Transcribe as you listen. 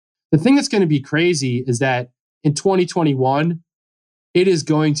the thing that's going to be crazy is that in 2021, it is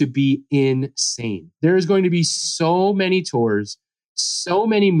going to be insane. There is going to be so many tours, so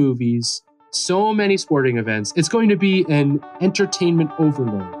many movies, so many sporting events. It's going to be an entertainment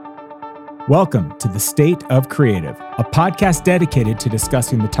overload. Welcome to The State of Creative, a podcast dedicated to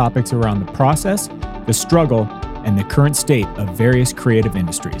discussing the topics around the process, the struggle, and the current state of various creative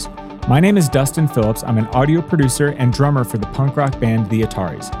industries. My name is Dustin Phillips. I'm an audio producer and drummer for the punk rock band The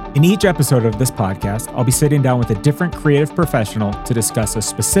Ataris. In each episode of this podcast, I'll be sitting down with a different creative professional to discuss a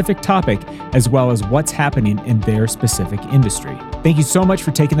specific topic as well as what's happening in their specific industry. Thank you so much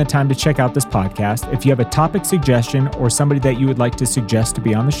for taking the time to check out this podcast. If you have a topic suggestion or somebody that you would like to suggest to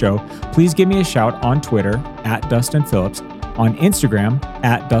be on the show, please give me a shout on Twitter at Dustin Phillips, on Instagram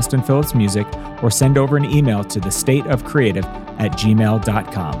at Dustin Phillips Music, or send over an email to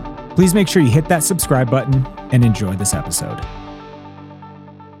thestateofcreative@gmail.com. Please make sure you hit that subscribe button and enjoy this episode.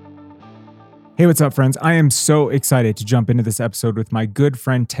 Hey, what's up, friends? I am so excited to jump into this episode with my good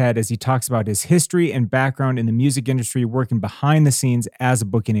friend Ted as he talks about his history and background in the music industry, working behind the scenes as a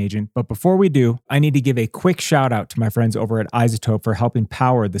booking agent. But before we do, I need to give a quick shout out to my friends over at iZotope for helping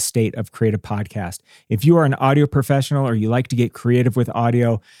power the State of Creative podcast. If you are an audio professional or you like to get creative with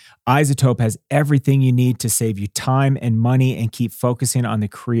audio, iZotope has everything you need to save you time and money and keep focusing on the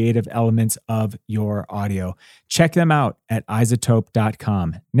creative elements of your audio. Check them out at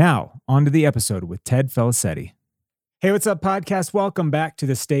iZotope.com. Now, on to the episode with Ted Felicetti. Hey, what's up, podcast? Welcome back to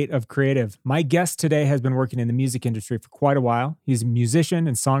the State of Creative. My guest today has been working in the music industry for quite a while. He's a musician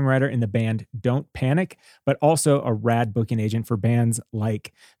and songwriter in the band Don't Panic, but also a rad booking agent for bands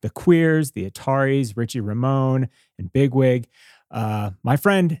like The Queers, The Ataris, Richie Ramone, and Bigwig. My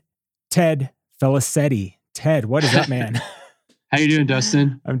friend Ted Felicetti. Ted, what is up, man? How you doing,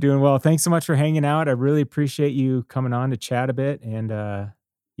 Dustin? I'm doing well. Thanks so much for hanging out. I really appreciate you coming on to chat a bit. And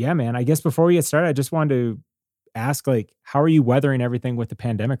yeah, man, I guess before we get started, I just wanted to ask, how are you weathering everything with the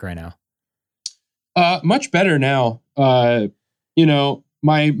pandemic right now? Much better now. My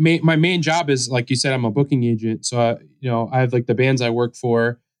main job is, like you said, I'm a booking agent. So, I have the bands I work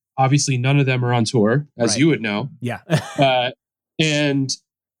for. Obviously, none of them are on tour, as you would know. Yeah.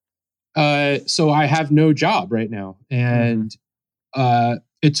 So I have no job right now. And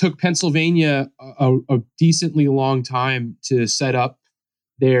it took Pennsylvania a decently long time to set up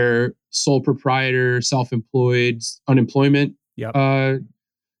their sole proprietor, self-employed unemployment. Yep.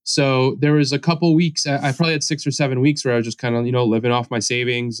 So there was a couple weeks, I probably had 6 or 7 weeks where I was just kind of, living off my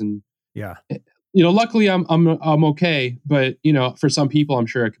savings. And, luckily I'm okay. But, for some people, I'm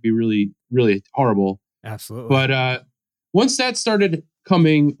sure it could be really, really horrible. Absolutely. But once that started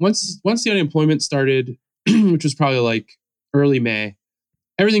coming, once the unemployment started, which was probably early May,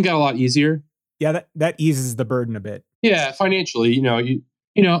 everything got a lot easier. Yeah, that eases the burden a bit. Yeah, financially, I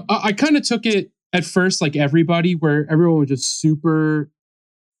kind of took it at first like everybody, where everyone was just super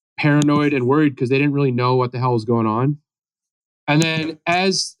paranoid and worried because they didn't really know what the hell was going on. And then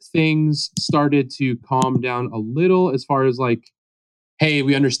as things started to calm down a little, as far as hey,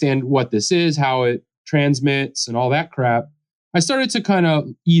 we understand what this is, how it transmits and all that crap, I started to kind of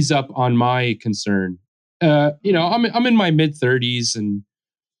ease up on my concern. I'm in my mid 30s and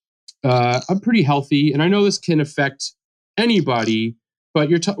I'm pretty healthy, and I know this can affect anybody, but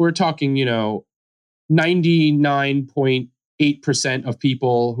we're talking, 99.8% of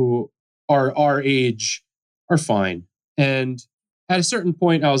people who are our age are fine. And at a certain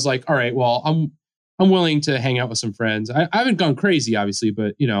point, I was like, all right, well, I'm willing to hang out with some friends. I haven't gone crazy, obviously,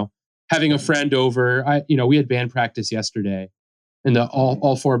 but having a friend over, we had band practice yesterday. And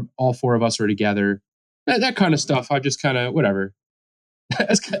all four of us were together. That kind of stuff. I just kind of whatever.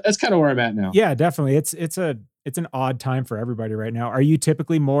 That's kind of where I'm at now. Yeah, definitely. It's an odd time for everybody right now. Are you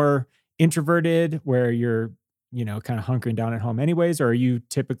typically more introverted, where you're kind of hunkering down at home anyways, or are you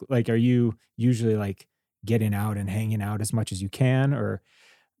are you usually getting out and hanging out as much as you can? Or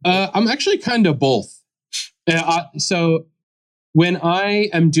I'm actually kind of both. So when I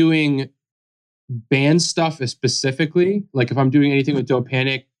am doing band stuff specifically, if I'm doing anything with Don't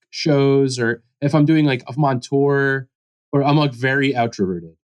Panic shows, or if I'm doing if I'm on tour, or I'm very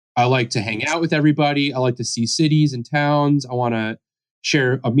outroverted. I like to hang out with everybody. I like to see cities and towns. I want to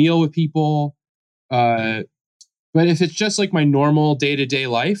share a meal with people. But if it's just my normal day-to-day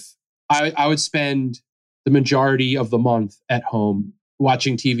life, I would spend the majority of the month at home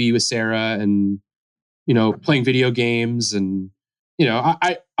watching TV with Sarah and playing video games. And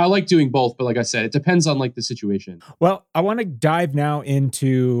I like doing both, but like I said, it depends on the situation. Well, I want to dive now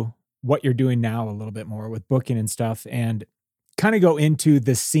into what you're doing now a little bit more with booking and stuff. And kind of go into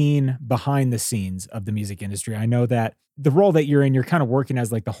the scene behind the scenes of the music industry. I know that the role that you're in, you're kind of working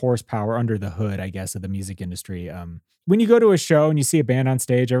as like the horsepower under the hood, I guess, of the music industry. When you go to a show and you see a band on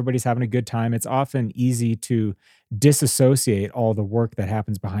stage, everybody's having a good time. It's often easy to disassociate all the work that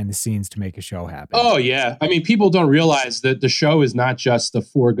happens behind the scenes to make a show happen. Oh yeah. I mean, people don't realize that the show is not just the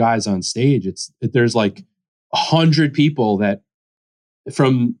four guys on stage. There's like 100 people that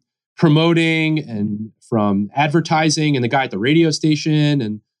from promoting and from advertising and the guy at the radio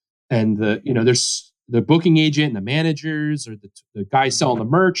station and the, there's the booking agent and the managers or the guy selling the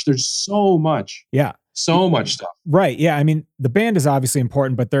merch. There's so much. Yeah. So much stuff. Right. Yeah. I mean, the band is obviously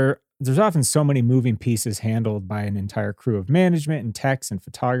important, but there's often so many moving pieces handled by an entire crew of management and techs and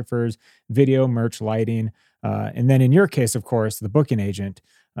photographers, video, merch, lighting. And then in your case, of course, the booking agent.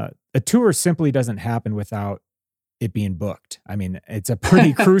 A tour simply doesn't happen without it being booked. I mean, it's a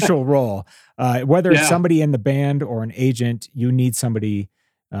pretty crucial role. Whether it's somebody in the band or an agent, you need somebody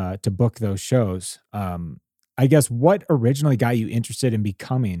to book those shows. I guess what originally got you interested in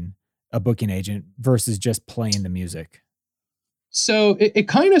becoming a booking agent versus just playing the music? So it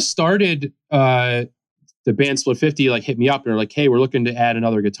kind of started, the band Split 50 like hit me up and they're like, hey, we're looking to add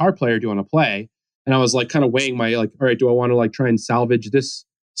another guitar player. Do you want to play? And I was like kind of weighing my like, all right, do I want to like try and salvage this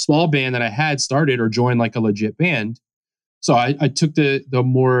small band that I had started or join like a legit band? So I took the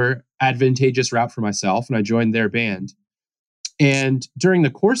more advantageous route for myself and I joined their band. And during the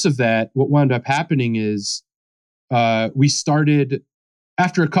course of that, what wound up happening is we started,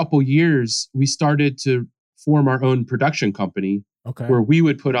 after a couple years, we started to form our own production company where we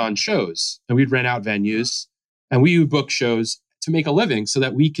would put on shows and we'd rent out venues and we would book shows to make a living so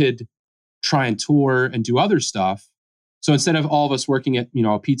that we could try and tour and do other stuff. So instead of all of us working at,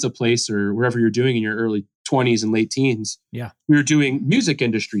 a pizza place or wherever you're doing in your early 20s and late teens, we were doing music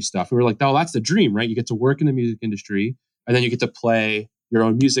industry stuff. We were like, oh, that's the dream, right? You get to work in the music industry and then you get to play your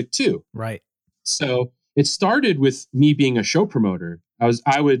own music too. Right. So it started with me being a show promoter.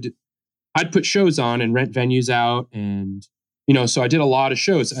 I'd put shows on and rent venues out. And, so I did a lot of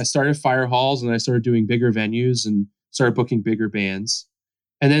shows. I started fire halls and I started doing bigger venues and started booking bigger bands.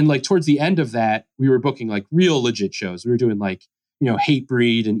 And then like towards the end of that, we were booking like real legit shows. We were doing like,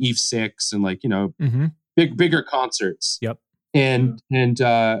 Hatebreed and Eve 6 and like, bigger concerts. Yep. And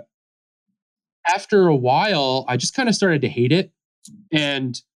after a while, I just kind of started to hate it.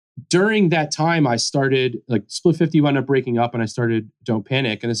 And during that time, I started like Split 50 wound up breaking up and I started Don't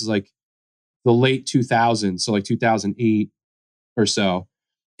Panic. And this is like the late 2000s. So like 2008 or so.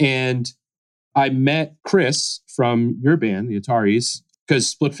 And I met Chris from your band, the Ataris, because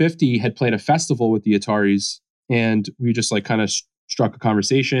Split 50 had played a festival with the Ataris and we just like kind of struck a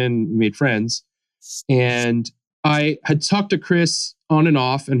conversation, we made friends. And I had talked to Chris on and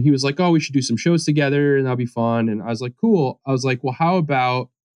off and he was like, oh, we should do some shows together and that'll be fun. And I was like, cool. I was like, well, how about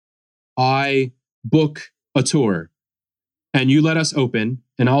I book a tour and you let us open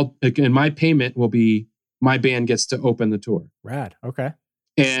and my payment will be my band gets to open the tour. Rad. Okay.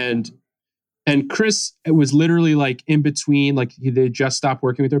 And Chris, it was literally like in between, like they just stopped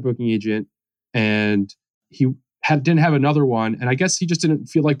working with their booking agent and he didn't have another one. And I guess he just didn't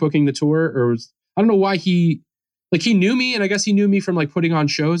feel like booking the tour I don't know why he knew me and I guess he knew me from like putting on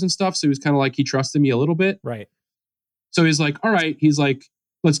shows and stuff. So he was kind of like, he trusted me a little bit. Right. So he's like, all right. He's like,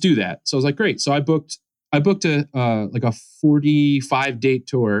 let's do that. So I was like, great. So I booked a 45 date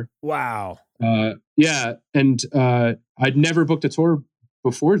tour. Wow. Yeah. And I'd never booked a tour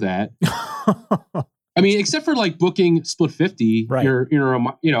before that. I mean, except for like booking Split 50, right.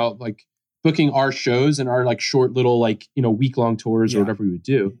 You're like booking our shows and our like short little like, week-long tours or whatever we would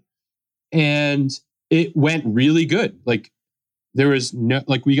do. And it went really good. Like there was no,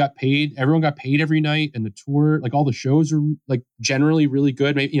 like we got paid, everyone got paid every night and the tour, like all the shows are like generally really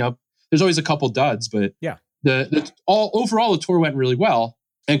good. Maybe, there's always a couple duds, but overall the tour went really well.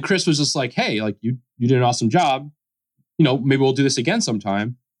 And Chris was just like, hey, like you did an awesome job. Maybe we'll do this again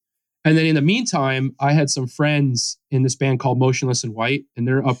sometime. And then in the meantime, I had some friends in this band called Motionless in White, and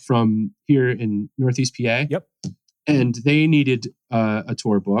they're up from here in Northeast PA. Yep. And they needed a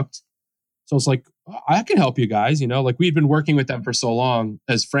tour booked. So I was like, I can help you guys. Like we'd been working with them for so long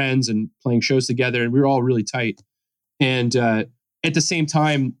as friends and playing shows together, and we were all really tight. And at the same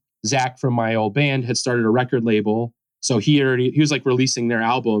time, Zach from my old band had started a record label. So he was like releasing their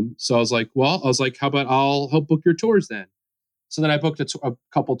album. So I was like, how about I'll help book your tours then? So then I booked a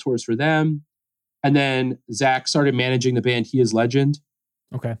couple tours for them. And then Zach started managing the band He Is Legend.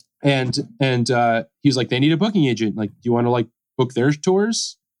 Okay. And he was like, they need a booking agent. Like, do you want to like book their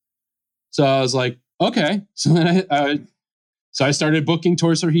tours? So I was like, okay. So then I started booking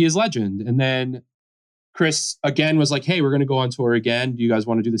tours for He Is Legend. And then Chris again was like, hey, we're going to go on tour again. Do you guys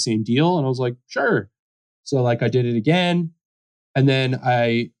want to do the same deal? And I was like, sure. So like I did it again. And then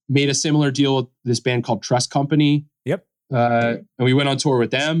I made a similar deal with this band called Trust Company. Yep. And we went on tour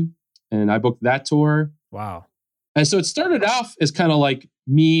with them and I booked that tour. Wow. And so it started off as kind of like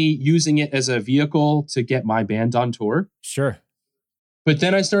me using it as a vehicle to get my band on tour. Sure. But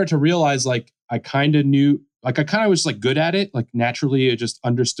then I started to realize like I kind of knew, like I kind of was like good at it. Like naturally I just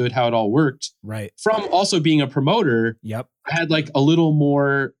understood how it all worked. Right. From also being a promoter. Yep. I had like a little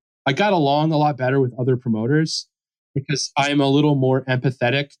more, I got along a lot better with other promoters because I'm a little more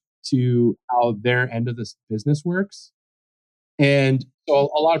empathetic to how their end of this business works. And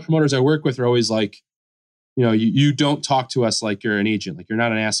so a lot of promoters I work with are always like, you know, you don't talk to us like you're an agent, like you're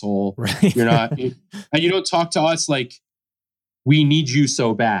not an asshole. Right. You're not, and you don't talk to us like we need you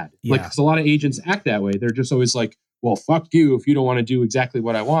so bad. Yeah. Like, because a lot of agents act that way. They're just always like, well, fuck you if you don't want to do exactly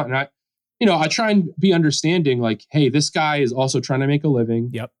what I want. And I try and be understanding like, hey, this guy is also trying to make a living.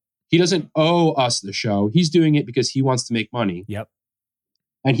 Yep. He doesn't owe us the show. He's doing it because he wants to make money. Yep.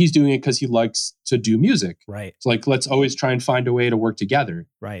 And he's doing it because he likes to do music. Right. So like, let's always try and find a way to work together.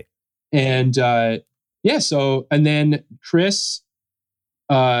 Right. And and then Chris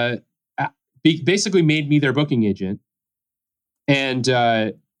basically made me their booking agent. And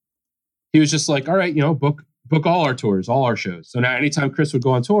he was just like, all right, book all our tours, all our shows. So now anytime Chris would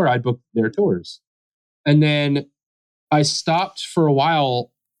go on tour, I'd book their tours. And then I stopped for a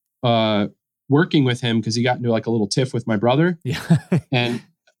while working with him because he got into like a little tiff with my brother. Yeah. And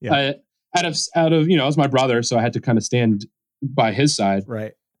yeah. Out of it was my brother, so I had to kind of stand by his side.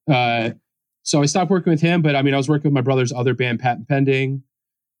 Right. So I stopped working with him, but I was working with my brother's other band, Patent Pending,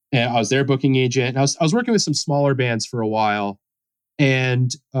 and I was their booking agent. I was working with some smaller bands for a while,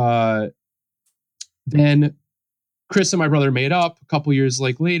 and then Chris and my brother made up a couple years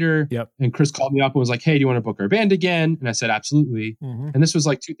later. Yep. And Chris called me up and was like, "Hey, do you want to book our band again?" And I said, "Absolutely." Mm-hmm. And this was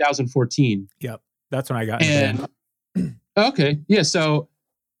like 2014. Yep. That's when I got in the band. Okay, yeah. So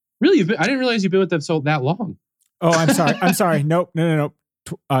really, I didn't realize you've been with them that long. Oh, I'm sorry. I'm sorry. Nope. No.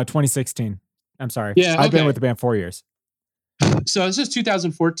 2016. I'm sorry. Yeah, I've been with the band 4 years. So this is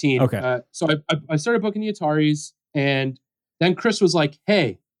 2014. Okay. So I started booking the Ataris, and then Chris was like,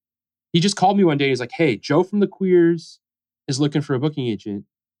 "Hey," he just called me one day. He's like, "Hey, Joe from the Queers is looking for a booking agent.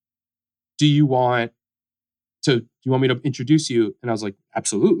 Do you want me to introduce you?" And I was like,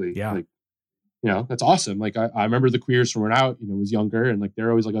 "Absolutely." Yeah. Like, that's awesome. Like I remember the Queers from when I was younger, and like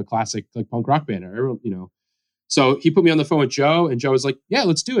they're always like a classic like punk rock band. So he put me on the phone with Joe, and Joe was like, "Yeah,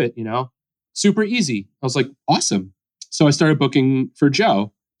 let's do it." Super easy. I was like, "Awesome." So I started booking for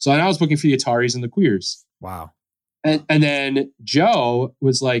Joe. So I was booking for the Ataris and the Queers. Wow. And then Joe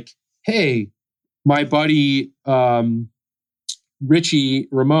was like, "Hey, my buddy Richie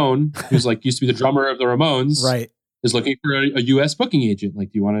Ramone, who's like used to be the drummer of the Ramones, right, is looking for a US booking agent.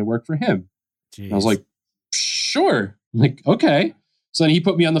 Like, do you want to work for him?" I was like, "Sure." I'm like, okay. So then he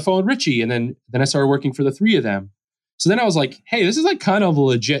put me on the phone with Richie, and then I started working for the three of them. So then I was like, "Hey, this is like kind of a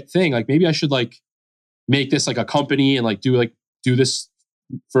legit thing. Like maybe I should like make this like a company and like do this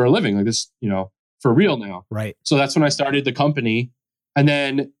for a living, like this, for real now." Right. So that's when I started the company. And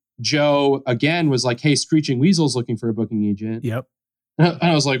then Joe again was like, "Hey, Screeching Weasel's looking for a booking agent." Yep. And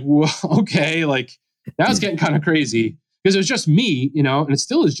I was like, "Well, okay." Like that was getting kind of crazy because it was just me, and it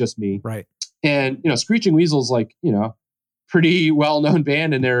still is just me. Right. And, Screeching Weasel's like, pretty well-known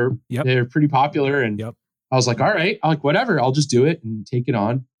band, and they're pretty popular. And I was like, all right, whatever, I'll just do it and take it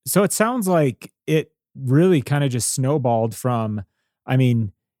on. So it sounds like it really kind of just snowballed from,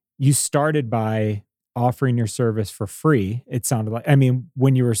 you started by offering your service for free. It sounded like,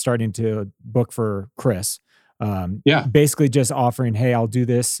 when you were starting to book for Chris, basically just offering, "Hey, I'll do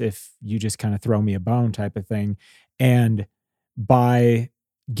this if you just kind of throw me a bone," type of thing. And by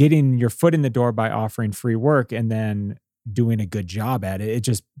getting your foot in the door by offering free work and then doing a good job at it, it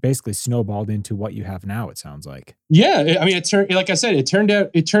just basically snowballed into what you have now, it sounds like. Yeah. It turned, like I said, it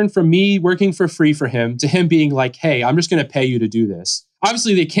turned from me working for free for him to him being like, "Hey, I'm just going to pay you to do this."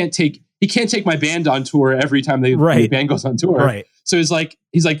 Obviously he can't take my band on tour every time the band goes on tour. Right. So he's like,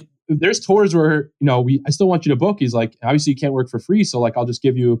 there's tours where, I still want you to book. He's like, obviously you can't work for free. So like, I'll just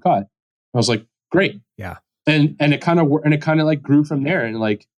give you a cut. I was like, great. Yeah. And it kind of like grew from there. And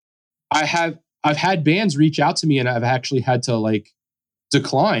like, I've had bands reach out to me, and I've actually had to like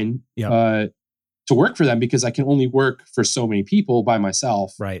decline to work for them because I can only work for so many people by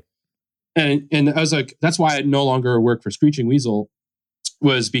myself. Right. And I was like, that's why I no longer work for Screeching Weasel,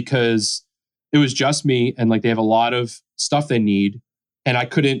 was because it was just me, and like they have a lot of stuff they need, and I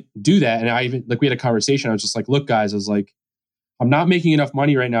couldn't do that. And I even we had a conversation. I was just like, "Look, guys," I was like, "I'm not making enough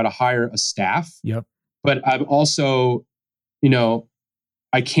money right now to hire a staff. Yep. but I'm also,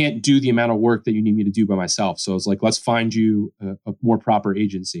 I can't do the amount of work that you need me to do by myself. So it's like, let's find you a more proper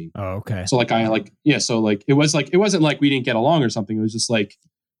agency. Oh, okay. So it wasn't like we didn't get along or something. It was just like,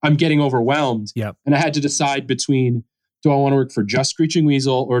 I'm getting overwhelmed. Yep. And I had to decide between, do I want to work for just Screeching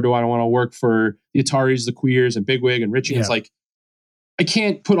Weasel or do I want to work for the Ataris, the Queers, and Bigwig and Richie? It's like, I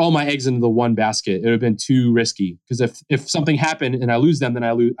can't put all my eggs into the one basket. It would have been too risky because if something happened and I lose them, then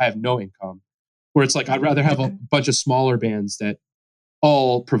I have no income. Where it's like, I'd rather have a bunch of smaller bands that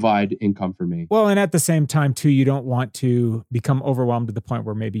all provide income for me. Well, and at the same time too, you don't want to become overwhelmed to the point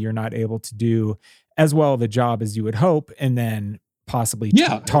where maybe you're not able to do as well of a job as you would hope, and then possibly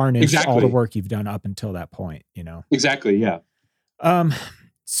tarnish all the work you've done up until that point, Exactly. Yeah.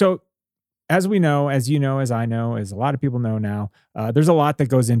 So as we know, as you know, as I know, as a lot of people know now, there's a lot that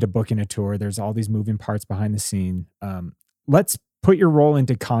goes into booking a tour. There's all these moving parts behind the scene. Let's put your role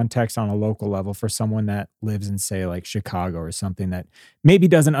into context on a local level for someone that lives in, say, like Chicago or something that maybe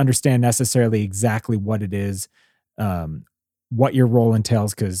doesn't understand necessarily exactly what it is, what your role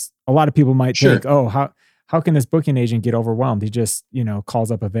entails. Because a lot of people might think, oh, how can this booking agent get overwhelmed? He just, calls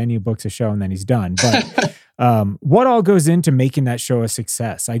up a venue, books a show, and then he's done. But what all goes into making that show a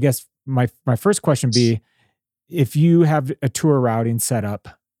success? I guess my first question would be, if you have a tour routing set up,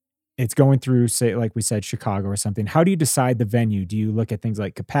 it's going through, say, like we said, Chicago or something. How do you decide the venue? Do you look at things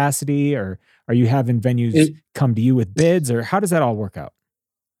like capacity, or are you having venues come to you with bids, or how does that all work out?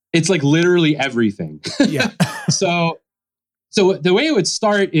 It's like literally everything. Yeah. So the way it would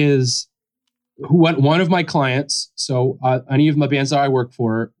start is one of my clients, so any of my bands that I work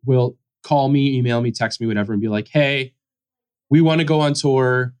for will call me, email me, text me, whatever, and be like, hey, we want to go on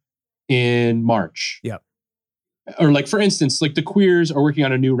tour in March. Yep. Or like, for instance, like the Queers are working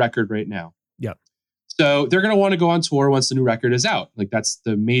on a new record right now. Yep. So they're going to want to go on tour once the new record is out. Like that's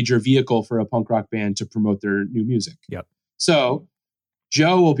the major vehicle for a punk rock band to promote their new music. Yep. So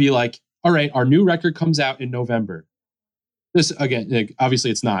Joe will be like, all right, our new record comes out in November. This again, like,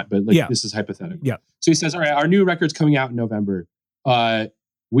 obviously it's not, but this is hypothetical. Yeah. So he says, all right, our new record's coming out in November.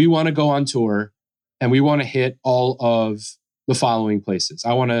 We want to go on tour and we want to hit all of the following places.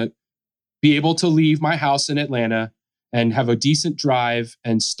 I want to be able to leave my house in Atlanta and have a decent drive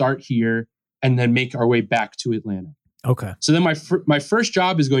and start here and then make our way back to Atlanta. Okay. So then my first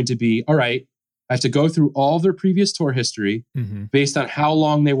job is going to be, all right, I have to go through all their previous tour history based on how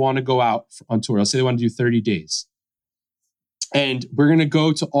long they want to go out on tour. Let's say they want to do 30 days. And we're going to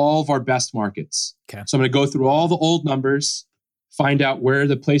go to all of our best markets. Okay. So I'm going to go through all the old numbers, find out where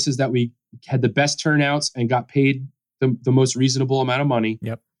the places that we had the best turnouts and got paid the most reasonable amount of money.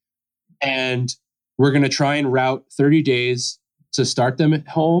 Yep. And we're going to try and route 30 days to start them at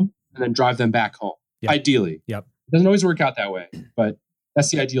home and then drive them back home. Yep. Ideally. Yep. It doesn't always work out that way, but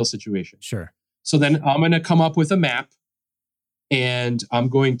that's the ideal situation. Sure. So then I'm going to come up with a map and I'm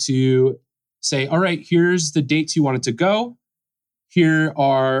going to say, all right, here's the dates you wanted to go. Here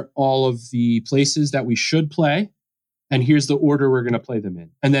are all of the places that we should play. And here's the order we're going to play them in.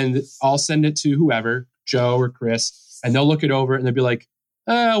 And then I'll send it to whoever, Joe or Chris, and they'll look it over and they'll be like,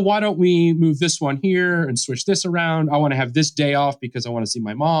 why don't we move this one here and switch this around? I want to have this day off because I want to see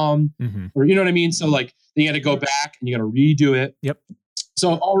my mom. Or you know what I mean? So like then you got to go back and you got to redo it. Yep.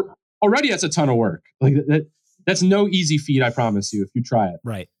 So already that's a ton of work. Like that's no easy feat, I promise you, if you try it.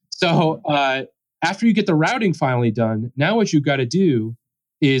 Right. So after you get the routing finally done, now what you got to do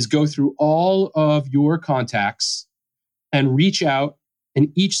is go through all of your contacts and reach out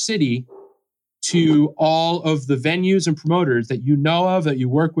in each city to all of the venues and promoters that you know of, that you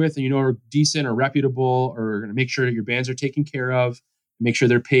work with and you know are decent or reputable, or going to make sure that your bands are taken care of, make sure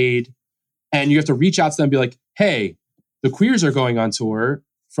they're paid. And you have to reach out to them and be like, hey, the Queers are going on tour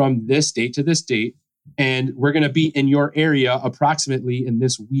from this date to this date, and we're going to be in your area approximately in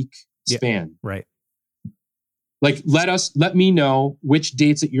this week span. Yeah, right. Like, let me know which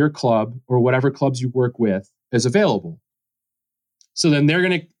dates at your club or whatever clubs you work with is available. So then they're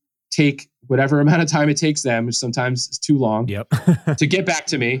going to take whatever amount of time it takes them, which sometimes is too long, to get back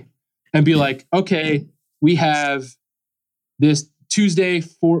to me and be like, okay, we have this Tuesday,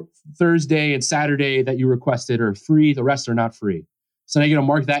 Thursday, and Saturday that you requested are free. The rest are not free. So now you're going to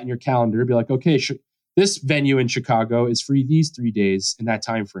mark that in your calendar. Be like, okay, this venue in Chicago is free these 3 days in that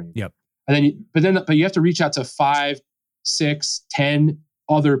time frame. Yep. And then, but you have to reach out to 5, 6, 10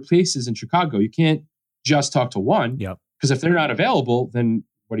 other places in Chicago. You can't just talk to one. Yep. Because if they're not available, then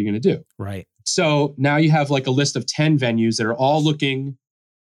what are you going to do? Right. So now you have like a list of 10 venues that are all looking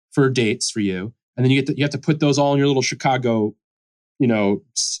for dates for you. And then you have to put those all in your little Chicago,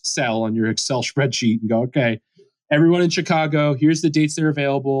 cell on your Excel spreadsheet and go, okay, everyone in Chicago, here's the dates that are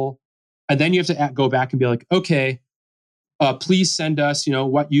available. And then you have to go back and be like, okay, please send us,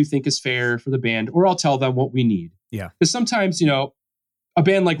 what you think is fair for the band, or I'll tell them what we need. Yeah. Because sometimes, a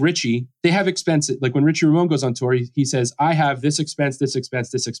band like Richie, they have expenses. Like when Richie Ramone goes on tour, he says, I have this expense, this expense,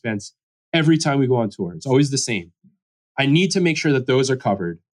 this expense every time we go on tour. It's always the same. I need to make sure that those are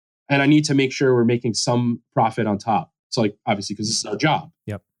covered. And I need to make sure we're making some profit on top. So like, obviously, because this is our job.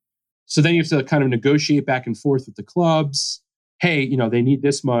 Yep. So then you have to kind of negotiate back and forth with the clubs. Hey, they need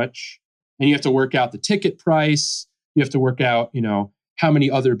this much. And you have to work out the ticket price. You have to work out, how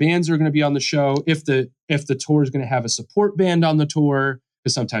many other bands are going to be on the show. If the tour is going to have a support band on the tour,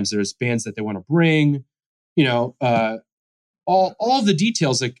 because sometimes there's bands that they want to bring, all the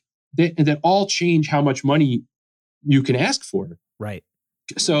details that all change how much money you can ask for. Right.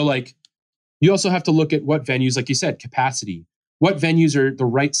 So like, you also have to look at what venues, like you said, capacity. What venues are the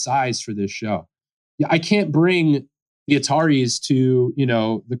right size for this show? Yeah, I can't bring the Ataris to,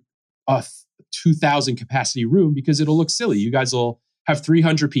 the 2,000 capacity room because it'll look silly. You guys will have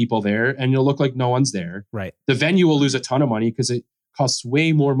 300 people there and you'll look like no one's there. Right. The venue will lose a ton of money because it costs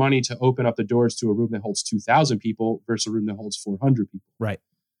way more money to open up the doors to a room that holds 2,000 people versus a room that holds 400 people. Right.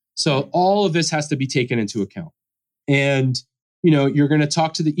 So all of this has to be taken into account. And, you're going to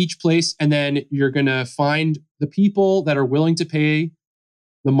talk to each place, and then you're going to find the people that are willing to pay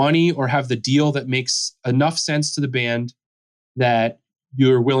the money or have the deal that makes enough sense to the band that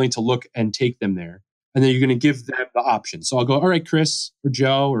you're willing to look and take them there. And then you're going to give them the option. So I'll go, all right, Chris or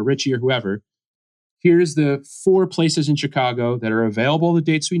Joe or Richie or whoever, here's the 4 places in Chicago that are available the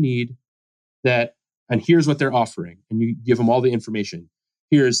dates we need, and here's what they're offering. And you give them all the information.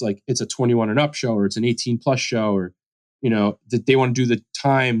 Here's like, it's a 21 and up show, or it's an 18 plus show, or, that they want to do the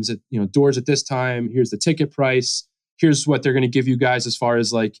times at, doors at this time. Here's the ticket price. Here's what they're going to give you guys as far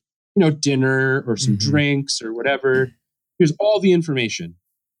as like, dinner or some drinks or whatever. Here's all the information.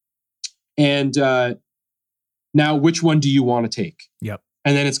 And now which one do you want to take? Yep.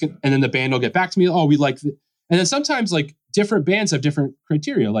 And then the band will get back to me. Oh, we like and then sometimes like different bands have different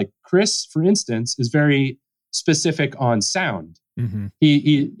criteria. Like Chris, for instance, is very specific on sound. Mm-hmm.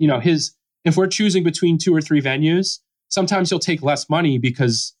 He if we're choosing between 2 or 3 venues, sometimes he'll take less money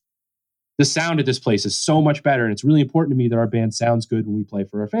because the sound at this place is so much better. And it's really important to me that our band sounds good when we play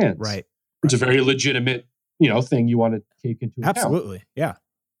for our fans. Right. It's a very legitimate, thing you want to take into account. Absolutely. Yeah.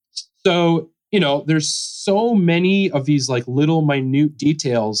 So, there's so many of these like little minute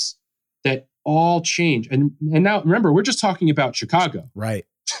details that all change. And now remember, we're just talking about Chicago. Right.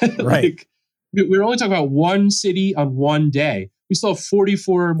 Like, we're only talking about one city on one day. We still have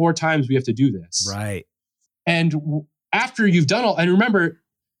 44 more times we have to do this. Right. And after you've done all, and remember,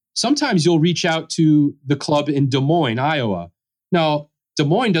 sometimes you'll reach out to the club in Des Moines, Iowa. Now, Des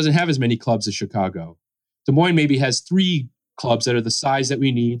Moines doesn't have as many clubs as Chicago. Des Moines maybe has 3 clubs that are the size that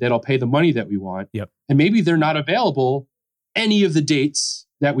we need, that'll pay the money that we want. Yep. And maybe they're not available any of the dates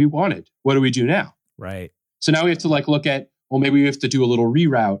that we wanted. What do we do now? Right. So now we have to like look at, well, maybe we have to do a little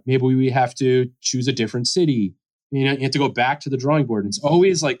reroute. Maybe we have to choose a different city. You have to go back to the drawing board. And it's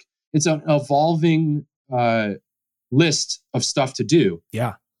always like, it's an evolving list of stuff to do.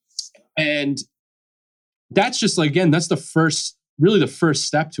 Yeah. And that's just like, again, that's the first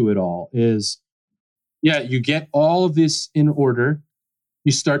step to it all is, you get all of this in order.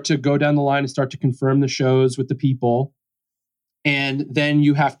 You start to go down the line and start to confirm the shows with the people. And then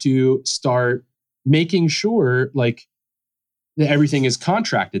you have to start making sure like that everything is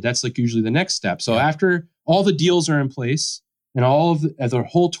contracted. That's like usually the next step. So after all the deals are in place and all of the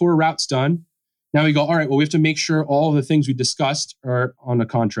whole tour route's done, now we go, all right, well, we have to make sure all of the things we discussed are on the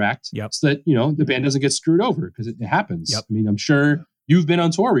contract. Yep. So that, the band doesn't get screwed over, because it happens. Yep. I mean, I'm sure you've been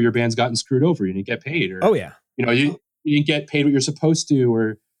on tour where your band's gotten screwed over. You didn't get paid, or you didn't get paid what you're supposed to,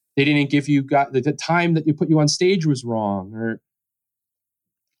 or they didn't give you the time that you put you on stage was wrong, or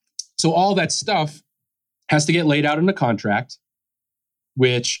so all that stuff has to get laid out in a contract,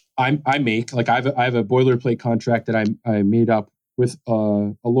 which I make. Like I have a boilerplate contract that I made up with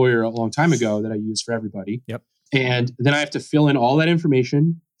a lawyer a long time ago that I use for everybody. Yep. And then I have to fill in all that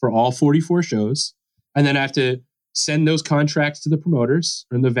information for all 44 shows, and then I have to send those contracts to the promoters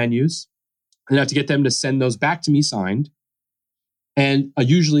or the venues, and I have to get them to send those back to me signed. And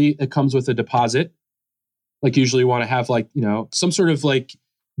usually it comes with a deposit. Like usually want to have like, some sort of like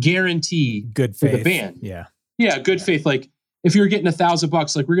guarantee good faith for the band. Yeah. Yeah. Good faith. Like if you're getting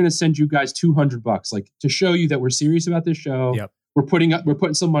 $1,000, like we're going to send you guys $200, like to show you that we're serious about this show. Yep. We're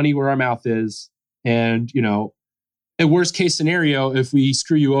putting some money where our mouth is. And, at worst case scenario, if we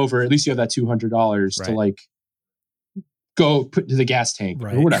screw you over, at least you have that $200 to like go put to the gas tank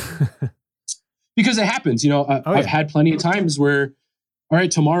or whatever. Because it happens, I've had plenty of times where all right,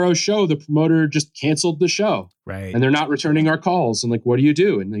 tomorrow's show, the promoter just canceled the show. Right. And they're not returning our calls. And like, what do you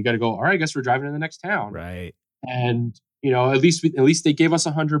do? And you got to go, all right, I guess we're driving to the next town. Right. And, at least they gave us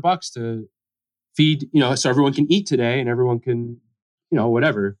 $100 to feed, so everyone can eat today and everyone can,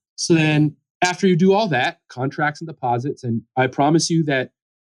 whatever. So then after you do all that, contracts and deposits, and I promise you that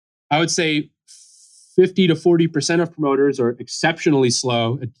I would say 50 to 40% of promoters are exceptionally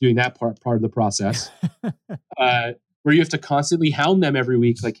slow at doing that part of the process, where you have to constantly hound them every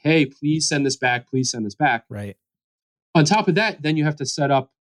week. Like, hey, please send this back. Please send this back. Right. On top of that, then you have to set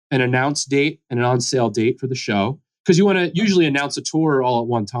up an announce date and an on sale date for the show. Because you want to usually announce a tour all at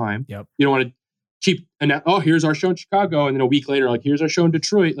one time. Yep. You don't want to keep, here's our show in Chicago. And then a week later, like, here's our show in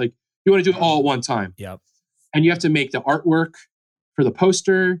Detroit. Like, you want to do it all at one time. Yep. And you have to make the artwork for the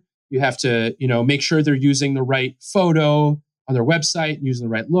poster. You have to, make sure they're using the right photo on their website, using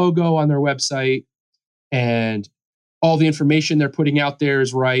the right logo on their website. And all the information they're putting out there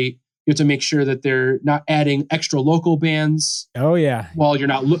is right. You have to make sure that they're not adding extra local bands. Oh yeah. While you're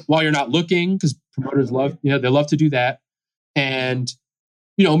not looking, because promoters love, they love to do that. And,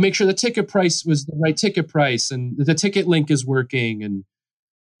 make sure the ticket price was the right ticket price and the ticket link is working. And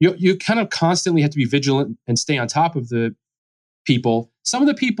you kind of constantly have to be vigilant and stay on top of the people. Some of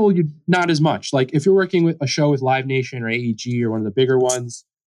the people you not as much. Like if you're working with a show with Live Nation or AEG or one of the bigger ones,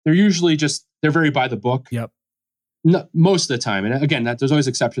 they're usually they're very by the book. Yep. Most of the time. And again, there's always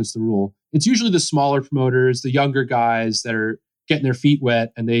exceptions to the rule. It's usually the smaller promoters, the younger guys that are getting their feet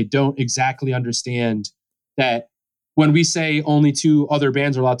wet and they don't exactly understand that when we say only 2 other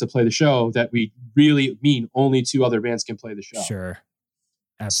bands are allowed to play the show, that we really mean only 2 other bands can play the show. Sure.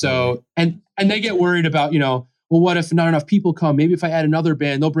 Absolutely. So, and they get worried about, well, what if not enough people come? Maybe if I add another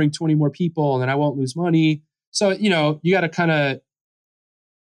band, they'll bring 20 more people and then I won't lose money. So, you got to kind of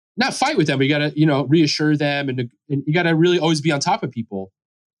not fight with them, but you got to, reassure them and you got to really always be on top of people.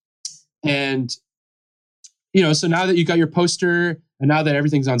 And, so now that you got your poster and now that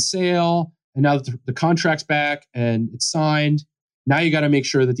everything's on sale and now that the contract's back and it's signed, now you got to make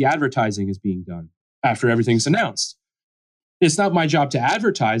sure that the advertising is being done after everything's announced. It's not my job to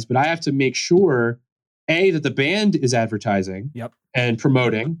advertise, but I have to make sure, A, that the band is advertising and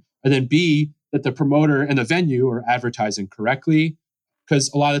promoting, and then B, that the promoter and the venue are advertising correctly.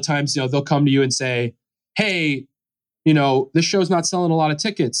 Because a lot of times, they'll come to you and say, hey, this show's not selling a lot of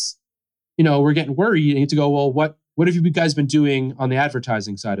tickets. We're getting worried. And you have to go, well, what have you guys been doing on the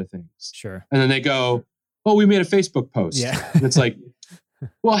advertising side of things? Sure. And then they go, oh, we made a Facebook post. Yeah. And it's like,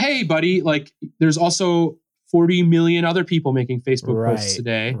 well, hey, buddy, like there's also 40 million other people making Facebook posts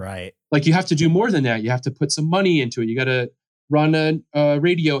today. Right. Like you have to do more than that. You have to put some money into it. You got to run a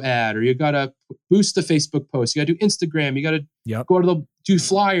radio ad, or you got to boost the Facebook post. You got to do Instagram. You got to go to do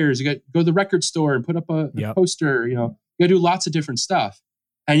flyers. You got to go to the record store and put up a poster. You got to do lots of different stuff.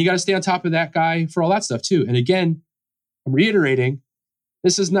 And you got to stay on top of that guy for all that stuff too. And again, I'm reiterating,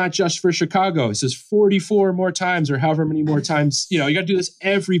 this is not just for Chicago. This is 44 more times or however many more times. You got to do this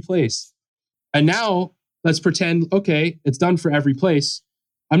every place. And now let's pretend, okay, it's done for every place.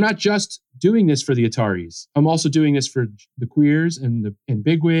 I'm not just doing this for the Ataris. I'm also doing this for the Queers and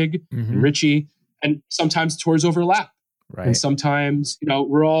Bigwig and Richie. And sometimes tours overlap. Right. And sometimes,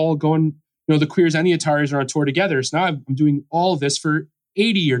 we're all going, the Queers and the Ataris are on tour together. So now I'm doing all of this for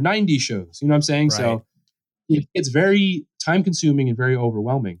 80 or 90 shows. You know what I'm saying? Right. So it's very time consuming and very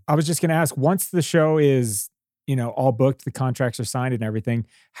overwhelming. I was just going to ask, once the show is, all booked, the contracts are signed and everything,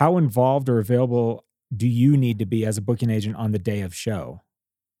 how involved or available do you need to be as a booking agent on the day of show?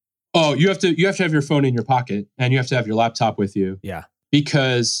 Oh, you have to have your phone in your pocket and you have to have your laptop with you. Yeah.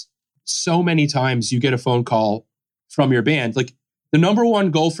 Because so many times you get a phone call from your band. Like the number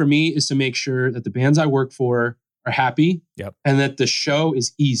one goal for me is to make sure that the bands I work for are happy and that the show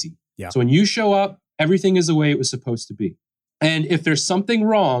is easy. So when you show up, everything is the way it was supposed to be. And if there's something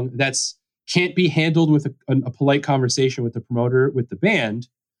wrong that's can't be handled with a polite conversation with the promoter, with the band,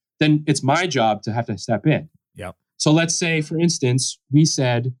 then it's my job to have to step in. So let's say, for instance, we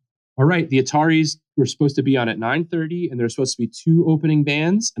said, all right, the Ataris were supposed to be on at 9:30 and there's supposed to be 2 opening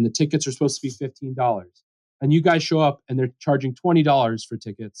bands and the tickets are supposed to be $15. And you guys show up and they're charging $20 for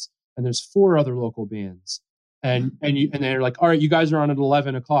tickets and there's 4 other local bands. And they're like, all right, you guys are on at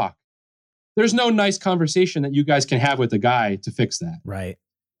 11 o'clock. There's no nice conversation that you guys can have with the guy to fix that. Right.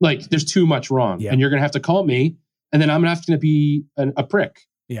 Like there's too much wrong and you're going to have to call me and then I'm going to be a prick.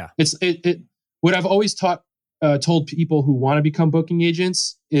 Yeah. It's what I've always told people who want to become booking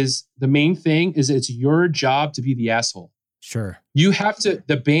agents is the main thing is it's your job to be the asshole. Sure.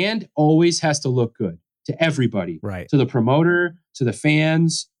 The band always has to look good to everybody, right? To the promoter, to the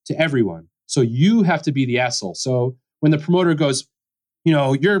fans, to everyone. So you have to be the asshole. So when the promoter goes,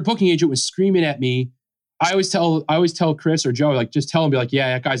 your booking agent was screaming at me. I always tell Chris or Joe, like, just tell him, be like,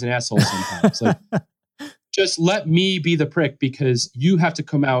 yeah, that guy's an asshole sometimes. Like, just let me be the prick because you have to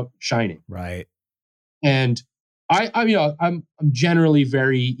come out shining. Right. And I'm generally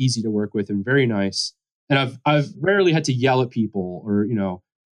very easy to work with and very nice. And I've rarely had to yell at people or,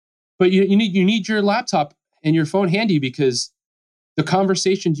 but you need your laptop and your phone handy because the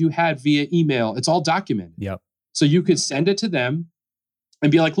conversations you had via email, it's all documented. Yep. So you could send it to them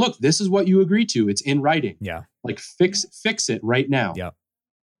and be like, look, this is what you agreed to. It's in writing. Yeah. Like fix it right now. Yep.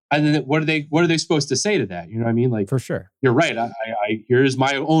 And then what are they supposed to say to that? You know what I mean? Like, for sure. You're right. I here's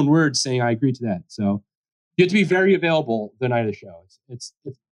my own words saying I agree to that. So you have to be very available the night of the show.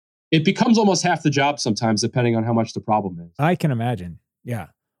 It becomes almost half the job sometimes, depending on how much the problem is. I can imagine. Yeah.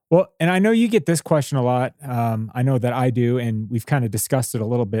 Well, and I know you get this question a lot. I know that I do, and we've kind of discussed it a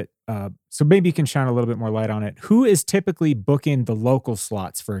little bit. So maybe you can shine a little bit more light on it. Who is typically booking the local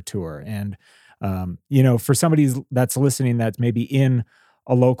slots for a tour? And, for somebody that's listening that's maybe in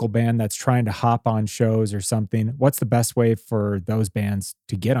a local band that's trying to hop on shows or something, what's the best way for those bands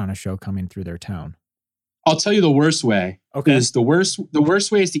to get on a show coming through their town? I'll tell you the worst way. Okay. Is the worst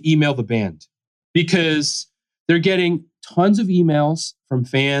way is to email the band because they're getting tons of emails from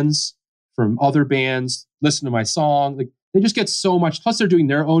fans, from other bands, listen to my song. Like they just get so much. Plus they're doing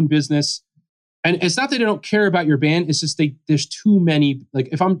their own business. And it's not that they don't care about your band. It's just there's too many. Like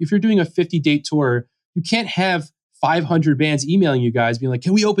if you're doing a 50-date tour, you can't have 500 bands emailing you guys being like,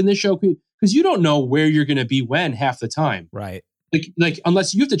 can we open this show? Because you don't know where you're going to be when half the time. Right. Like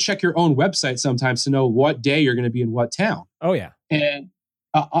unless you have to check your own website sometimes to know what day you're going to be in what town. Oh yeah. And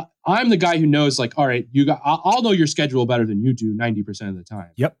I'm the guy who knows like, all right, I'll know your schedule better than you do 90% of the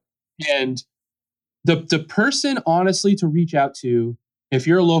time. Yep. And the person honestly to reach out to, if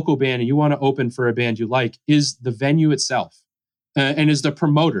you're a local band and you want to open for a band you like, is the venue itself and is the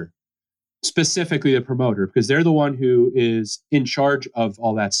promoter, specifically the promoter, because they're the one who is in charge of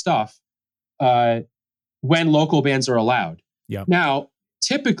all that stuff when local bands are allowed. Yep. Now,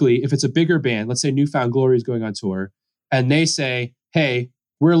 typically, if it's a bigger band, let's say Newfound Glory is going on tour, and they say, hey,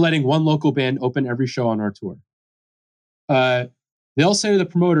 we're letting one local band open every show on our tour. They'll say to the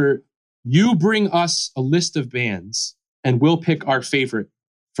promoter, you bring us a list of bands, and we'll pick our favorite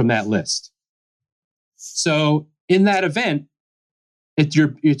from that list. So in that event,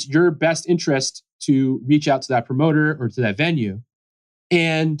 it's your best interest to reach out to that promoter or to that venue.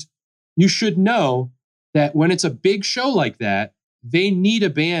 And you should know that when it's a big show like that, they need a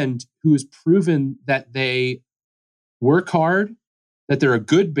band who has proven that they work hard, that they're a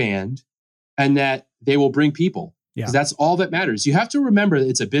good band, and that they will bring people. Yeah. Because that's all that matters. You have to remember that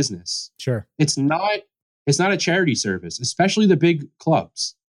it's a business. Sure. It's not a charity service, especially the big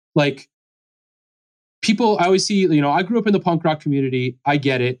clubs. Like people, I always see, I grew up in the punk rock community. I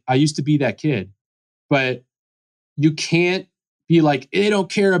get it. I used to be that kid. But you can't be like, they don't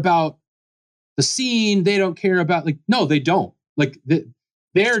care about the scene. They don't care about no, they don't. Like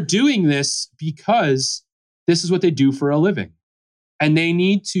they're doing this because this is what they do for a living. And they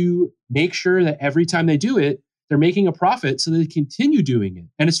need to make sure that every time they do it, they're making a profit so that they continue doing it.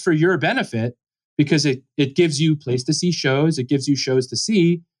 And it's for your benefit because it gives you place to see shows. It gives you shows to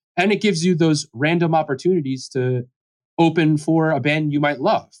see. And it gives you those random opportunities to open for a band you might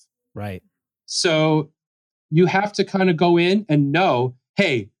love. Right. So you have to kind of go in and know,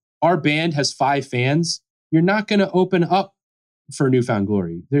 hey, our band has 5 fans. You're not going to open up for Newfound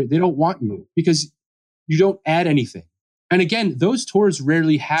Glory. They don't want you because you don't add anything. And again, those tours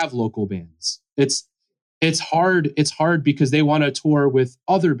rarely have local bands. It's hard. It's hard because they want to tour with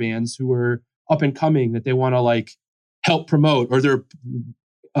other bands who are up and coming that they want to help promote, or their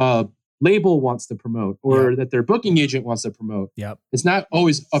label wants to promote, or that their booking agent wants to promote. Yep. It's not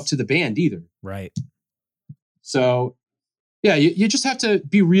always up to the band either. Right. So yeah, you just have to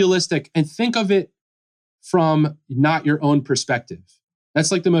be realistic and think of it from not your own perspective. That's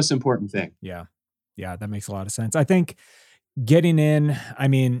the most important thing. Yeah. Yeah, that makes a lot of sense. I think getting in,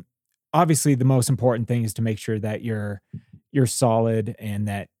 obviously the most important thing is to make sure that you're solid, and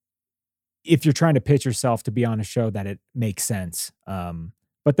that if you're trying to pitch yourself to be on a show, that it makes sense.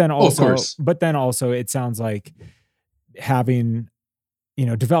 But then also it sounds like having,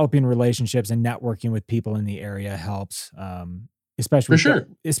 developing relationships and networking with people in the area helps, especially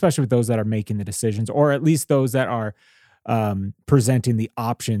with those that are making the decisions, or at least those that are presenting the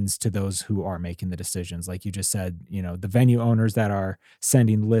options to those who are making the decisions. Like you just said, the venue owners that are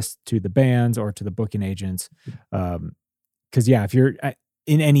sending lists to the bands or to the booking agents. Because if you're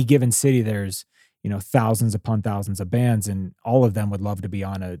in any given city, there's thousands upon thousands of bands, and all of them would love to be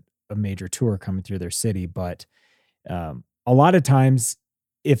on a major tour coming through their city. But a lot of times,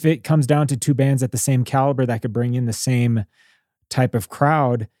 if it comes down to two bands at the same caliber that could bring in the same type of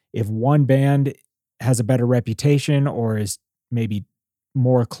crowd, if one band has a better reputation or is maybe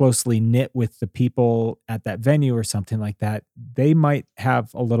more closely knit with the people at that venue or something like that, they might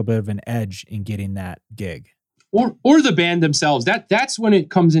have a little bit of an edge in getting that gig. Or the band themselves. That's when it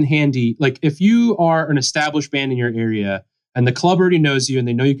comes in handy. Like if you are an established band in your area and the club already knows you and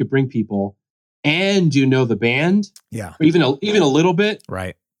they know you could bring people and you know the band, Yeah. or even a little bit,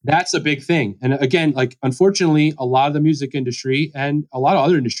 Right. that's a big thing. And again, like unfortunately, a lot of the music industry and a lot of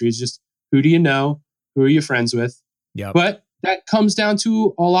other industries, just who do you know? Who are you friends with? Yeah. But that comes down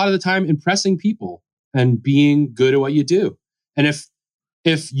to a lot of the time impressing people and being good at what you do. And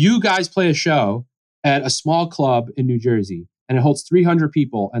if you guys play a show at a small club in New Jersey and it holds 300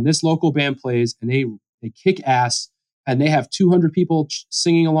 people and this local band plays and they kick ass and they have 200 people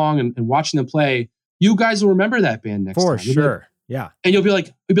singing along and watching them play, you guys will remember that band next For time. You'll sure. Yeah. And you'll be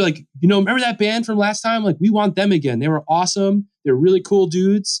like, remember that band from last time? Like, we want them again. They were awesome. They're really cool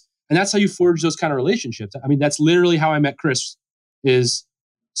dudes. And that's how you forge those kind of relationships. I mean, that's literally how I met Chris, is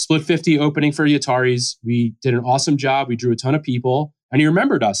Split 50 opening for the Ataris. We did an awesome job. We drew a ton of people and he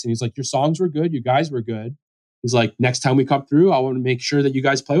remembered us. And he's like, your songs were good. You guys were good. He's like, next time we come through, I want to make sure that you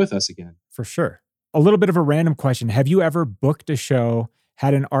guys play with us again. For sure. A little bit of a random question. Have you ever booked a show,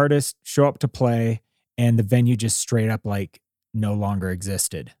 had an artist show up to play and the venue just straight up like no longer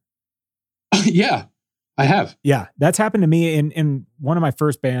existed? Yeah, I have. Yeah, that's happened to me in one of my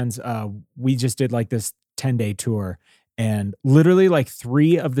first bands. We just did like this 10-day tour, and literally like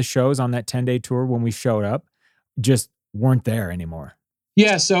 3 of the shows on that 10-day tour when we showed up just weren't there anymore.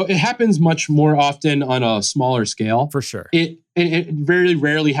 Yeah, so it happens much more often on a smaller scale. For sure. It very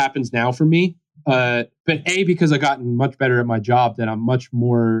rarely happens now for me. But because I've gotten much better at my job, that I'm much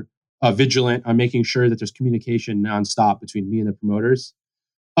more vigilant on making sure that there's communication nonstop between me and the promoters.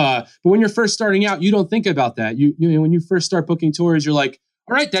 But when you're first starting out, you don't think about that. You know, when you first start booking tours, you're like,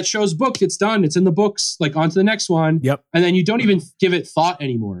 all right, that show's booked. It's done. It's in the books. Like, on to the next one. Yep. And then you don't even give it thought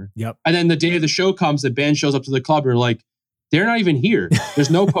anymore. Yep. And then the day of the show comes, the band shows up to the club and you're like, they're not even here. There's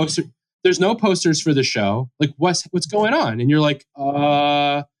no poster. There's no posters for the show. Like, what's going on? And you're like,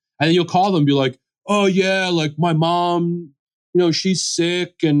 and then you'll call them and be like, oh yeah, like my mom, she's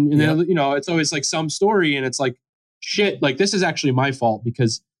sick. And then, it's always like some story. And it's like, shit, like this is actually my fault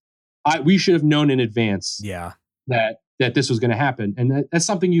because we should have known in advance. Yeah. That this was going to happen. And that's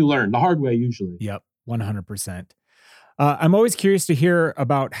something you learn the hard way usually. Yep. 100%. I'm always curious to hear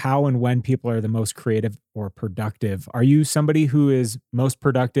about how and when people are the most creative or productive. Are you somebody who is most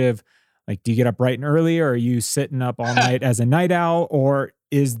productive? Like, do you get up bright and early, or are you sitting up all night as a night owl, or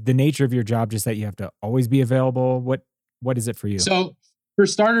is the nature of your job just that you have to always be available? What is it for you? So for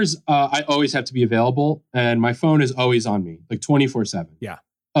starters, I always have to be available and my phone is always on me, like 24/7. Yeah.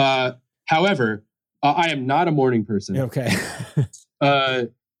 However, I am not a morning person. Okay.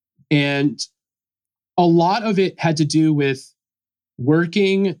 And a lot of it had to do with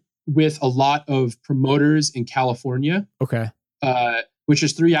working with a lot of promoters in California. Okay. Which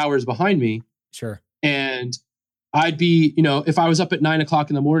is 3 hours behind me. Sure. And I'd be, if I was up at 9:00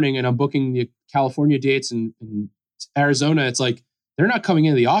 in the morning and I'm booking the California dates in Arizona, it's like, they're not coming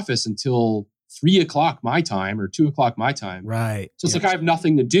into the office until 3:00 my time or 2:00 my time. Right. So it's like, I have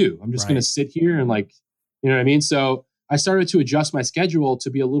nothing to do. I'm just going to sit here and like, you know what I mean? So I started to adjust my schedule to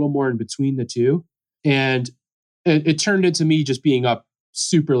be a little more in between the two. And it turned into me just being up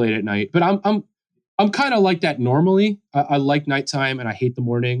super late at night. But I'm kind of like that normally. I like nighttime and I hate the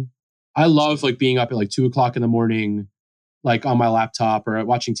morning. I love like being up at like 2:00 in the morning, like on my laptop or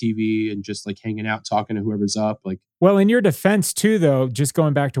watching TV and just like hanging out, talking to whoever's up. Like, well, in your defense too, though, just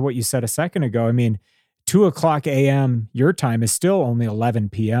going back to what you said a second ago, I mean, 2:00 a.m. your time is still only 11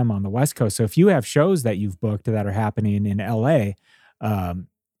 p.m. on the West Coast. So if you have shows that you've booked that are happening in LA,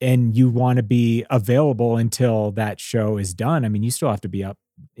 and you want to be available until that show is done, I mean, you still have to be up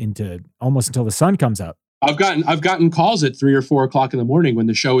into almost until the sun comes up. I've gotten calls at 3 or 4 o'clock in the morning when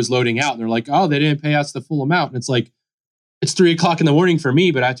the show is loading out. And they're like, oh, they didn't pay us the full amount. And it's like, it's 3:00 in the morning for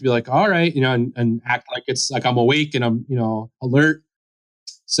me, but I have to be like, all right, and act like it's like I'm awake and I'm, alert.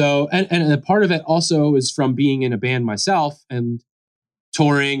 So, and a part of it also is from being in a band myself and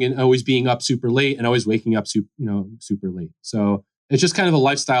touring and always being up super late and always waking up super late. So it's just kind of a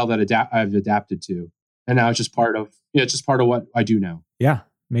lifestyle that I've adapted to. And now it's just part of what I do now. Yeah.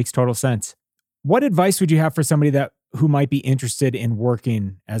 Makes total sense. What advice would you have for somebody who might be interested in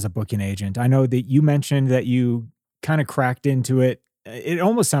working as a booking agent? I know that you mentioned that you kind of cracked into it. It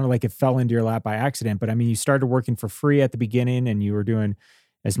almost sounded like it fell into your lap by accident, but I mean, you started working for free at the beginning and you were doing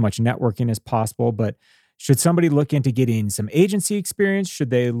as much networking as possible, but Should somebody look into getting some agency experience?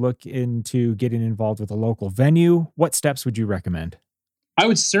 Should they look into getting involved with a local venue? What steps would you recommend? I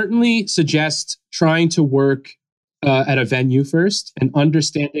would certainly suggest trying to work at a venue first and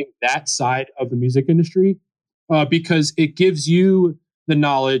understanding that side of the music industry because it gives you the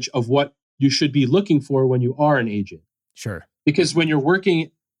knowledge of what you should be looking for when you are an agent. Sure. Because when you're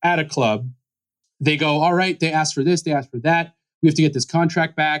working at a club, they go, all right, they asked for this, they asked for that. We have to get this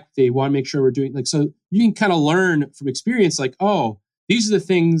contract back. They want to make sure we're doing like, so you can kind of learn from experience, like, oh, these are the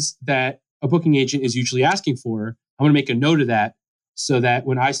things that a booking agent is usually asking for. I'm going to make a note of that so that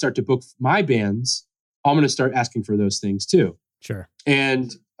when I start to book my bands, I'm going to start asking for those things too. Sure.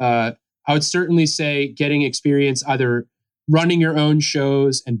 And I would certainly say getting experience either running your own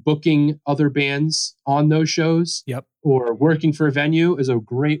shows and booking other bands on those shows, Yep. or working for a venue is a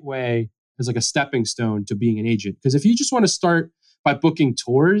great way as like a stepping stone to being an agent. Because if you just want to start by booking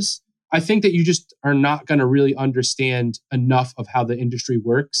tours, I think that you just are not going to really understand enough of how the industry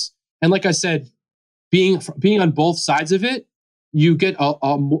works. And like I said, being on both sides of it, you get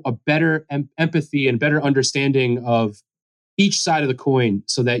a better empathy and better understanding of each side of the coin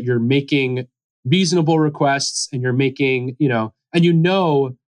so that you're making reasonable requests and you're making, and you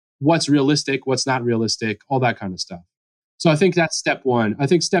know what's realistic, what's not realistic, all that kind of stuff. So I think that's step one. I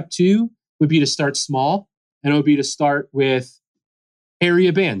think step two would be to start small, and it would be to start with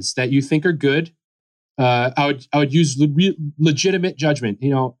area bands that you think are good. I would use legitimate judgment.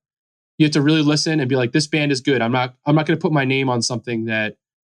 You have to really listen and be like, this band is good. I'm not going to put my name on something that,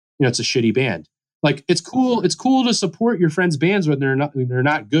 it's a shitty band. Like it's cool to support your friends' bands when they're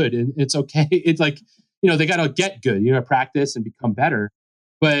not good, and it's okay. It's like, they got to get good, practice and become better.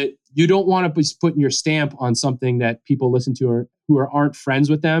 But you don't want to be putting your stamp on something that people listen to or who aren't friends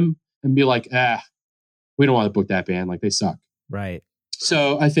with them and be like, we don't want to book that band. Like they suck. Right.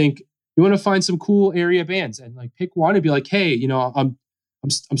 So I think you want to find some cool area bands and like pick one and be like, hey, I'm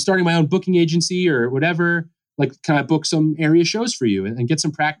starting my own booking agency or whatever. Like, can I book some area shows for you and get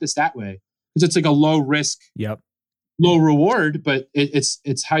some practice that way? Because it's like a low risk, low reward, but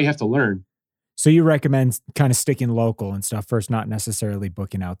it's how you have to learn. So you recommend kind of sticking local and stuff first, not necessarily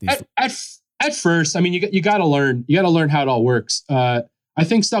booking out these. At first, I mean, you got to learn. You got to learn how it all works. I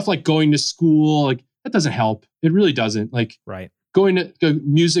think stuff like going to school, like that doesn't help. It really doesn't. Like going to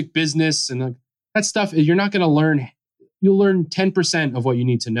music business and like that stuff, you're not going to learn. You'll learn 10% of what you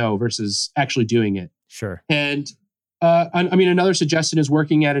need to know versus actually doing it. Sure. And I mean, another suggestion is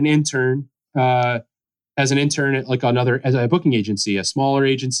working at an intern. As an intern at as a booking agency, a smaller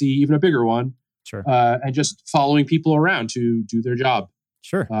agency, even a bigger one. Sure. And just following people around to do their job.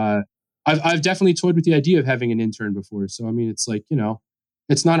 Sure. I've definitely toyed with the idea of having an intern before. So, I mean, it's like,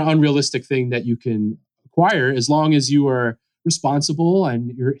 it's not an unrealistic thing that you can acquire as long as you are responsible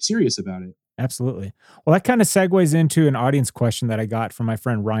and you're serious about it. Absolutely. Well, that kind of segues into an audience question that I got from my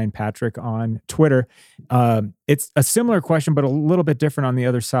friend Ryan Patrick on Twitter. It's a similar question, but a little bit different on the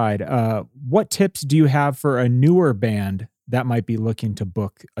other side. What tips do you have for a newer band that might be looking to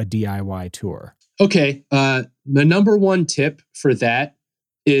book a DIY tour? Okay. The number one tip for that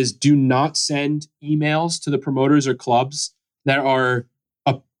is do not send emails to the promoters or clubs that are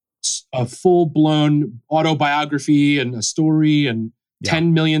a full-blown autobiography and a story and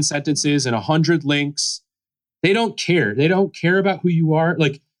 10 million sentences and 100 links. They don't care. They don't care about who you are.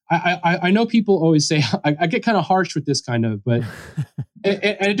 Like I know people always say, I get kind of harsh with this kind of, but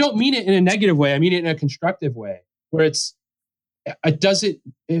and I don't mean it in a negative way. I mean it in a constructive way where it doesn't,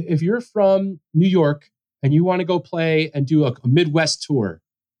 if you're from New York and you want to go play and do a Midwest tour,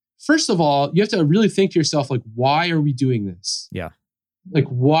 first of all, you have to really think to yourself, like, why are we doing this? Yeah. Like,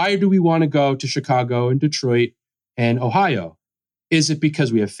 why do we want to go to Chicago and Detroit and Ohio? Is it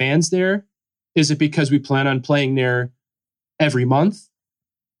because we have fans there? Is it because we plan on playing there every month?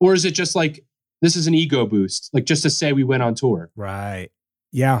 Or is it just like, this is an ego boost, like just to say we went on tour? Right.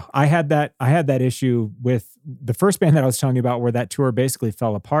 Yeah. I had that issue with the first band that I was telling you about where that tour basically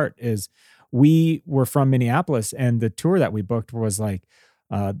fell apart is we were from Minneapolis and the tour that we booked was like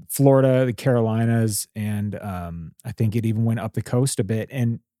Florida, the Carolinas, and I think it even went up the coast a bit.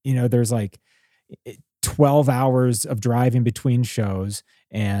 And, there's like 12 hours of driving between shows.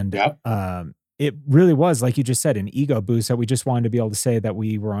 And it really was, like you just said, an ego boost that we just wanted to be able to say that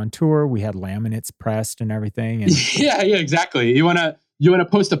we were on tour. We had laminates pressed and everything. And yeah, exactly. You want to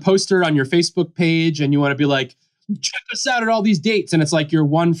post a poster on your Facebook page and you want to be like, check us out at all these dates. And it's like your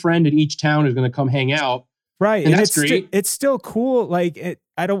one friend in each town is going to come hang out. Right. And that's great. It's still cool. Like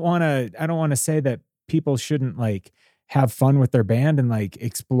I don't want to say that people shouldn't like have fun with their band and like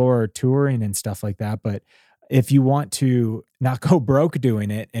explore touring and stuff like that. But if you want to not go broke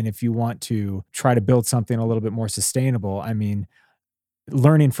doing it, and if you want to try to build something a little bit more sustainable, I mean,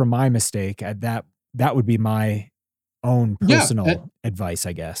 learning from my mistake, that would be my own Yeah. personal advice,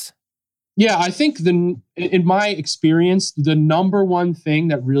 I guess. Yeah, I think in my experience, the number one thing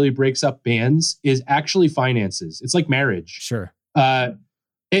that really breaks up bands is actually finances. It's like marriage. Sure. Uh,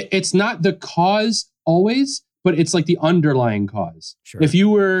 it's not the cause always, but it's like the underlying cause. Sure. If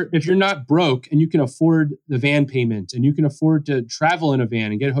you're not broke and you can afford the van payment and you can afford to travel in a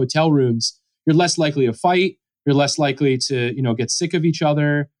van and get hotel rooms, you're less likely to fight. You're less likely to, get sick of each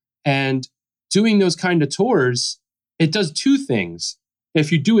other. And doing those kind of tours, it does two things.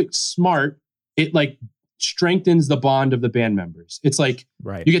 If you do it smart, it like strengthens the bond of the band members. It's like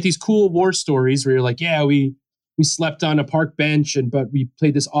Right. you get these cool war stories where you're like, yeah, we slept on a park bench but we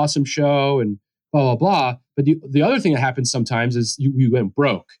played this awesome show and blah, blah, blah. But the other thing that happens sometimes is we went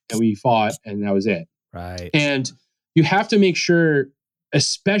broke and we fought and that was it. Right. And you have to make sure,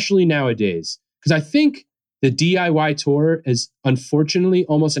 especially nowadays, because I think the DIY tour is unfortunately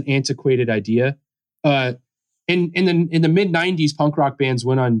almost an antiquated idea. In the mid 90s, punk rock bands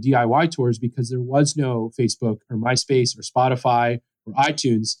went on DIY tours because there was no Facebook or MySpace or Spotify or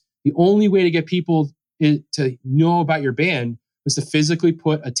iTunes. The only way to get people to know about your band was to physically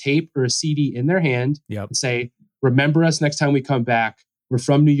put a tape or a CD in their hand and say, remember us next time we come back. We're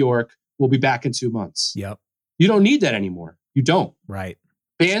from New York. We'll be back in 2 months. Yep. You don't need that anymore. You don't. Right.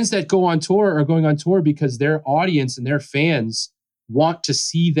 Bands that go on tour are going on tour because their audience and their fans want to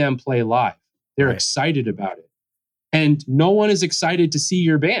see them play live. They're excited about it. And no one is excited to see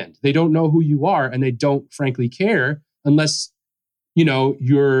your band. They don't know who you are and they don't frankly care unless,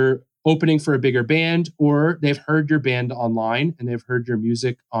 you're opening for a bigger band or they've heard your band online and they've heard your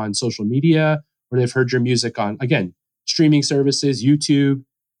music on social media or they've heard your music on, again, streaming services, YouTube.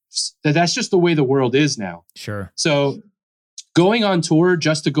 That's just the way the world is now. Sure. So going on tour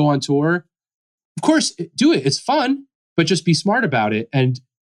just to go on tour, of course, do it. It's fun, but just be smart about it and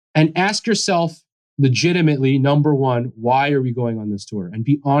ask yourself legitimately, number one, why are we going on this tour? And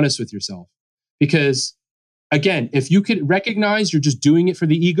be honest with yourself. Because again, if you could recognize you're just doing it for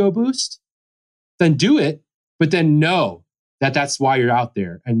the ego boost, then do it, but then know that that's why you're out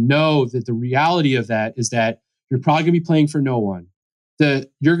there and know that the reality of that is that you're probably gonna be playing for no one.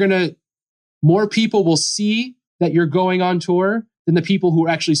 More people will see that you're going on tour than the people who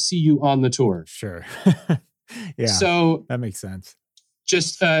actually see you on the tour. Sure. Yeah. So that makes sense.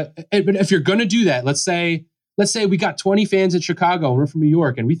 Just, but if you're going to do that, let's say we got 20 fans in Chicago and we're from New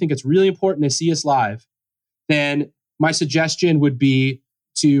York and we think it's really important to see us live, then my suggestion would be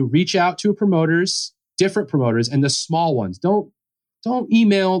to reach out to different promoters and the small ones. Don't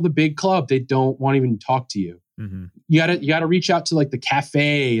email the big club. They don't want to even talk to you. Mm-hmm. You gotta reach out to like the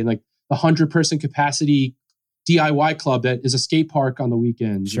cafe and like the 100-person capacity DIY club that is a skate park on the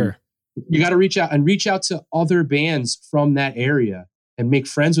weekends. Sure. And you got to reach out to other bands from that area and make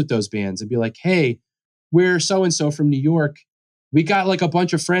friends with those bands and be like, hey, we're so-and-so from New York. We got like a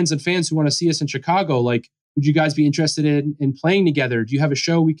bunch of friends and fans who want to see us in Chicago. Like, would you guys be interested in playing together? Do you have a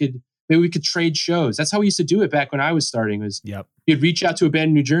show maybe we could trade shows? That's how we used to do it back when I was starting you'd reach out to a band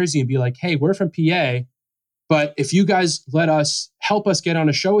in New Jersey and be like, hey, we're from PA, but if you guys help us get on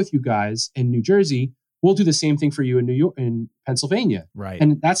a show with you guys in New Jersey, we'll do the same thing for you in New York, in Pennsylvania. Right.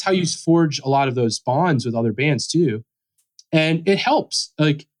 And that's how you forge a lot of those bonds with other bands too. And it helps.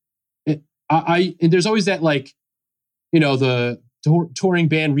 Like, and there's always that, like, the touring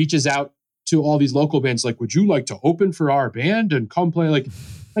band reaches out to all these local bands, like, would you like to open for our band and come play? Like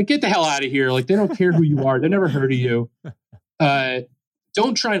get the hell out of here. Like, they don't care who you are. They never heard of you.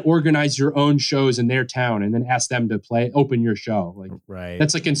 Don't try and organize your own shows in their town and then ask them to open your show. Like,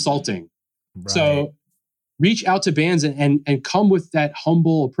 that's like insulting. Right. So reach out to bands and come with that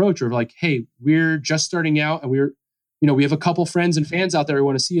humble approach of like, hey, we're just starting out and we have a couple friends and fans out there who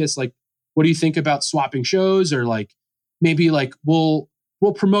want to see us. Like, what do you think about swapping shows? Or like, maybe like we'll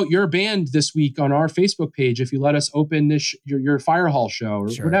promote your band this week on our Facebook page if you let us open this your fire hall show or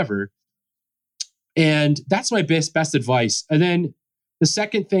whatever. And that's my best advice. And then the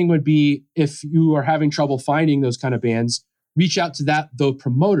second thing would be, if you are having trouble finding those kind of bands, reach out to the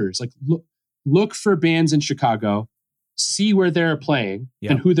promoters. Like, look for bands in Chicago, see where they're playing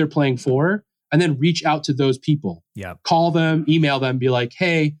and who they're playing for, and then reach out to those people. Call them, email them, be like,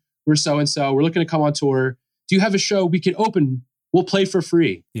 hey, we're so-and-so. We're looking to come on tour. Do you have a show we can open? We'll play for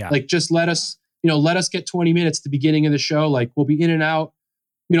free. Like, just let us get 20 minutes at the beginning of the show. Like, we'll be in and out.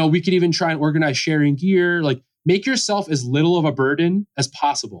 We could even try and organize sharing gear. Like, make yourself as little of a burden as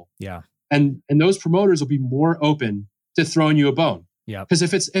possible. And those promoters will be more open to throwing you a bone. Because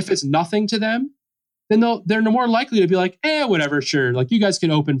if it's nothing to them, then they're more likely to be like, whatever, sure. Like you guys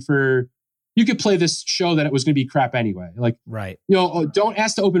can you could play this show that it was going to be crap anyway. Like, right. Don't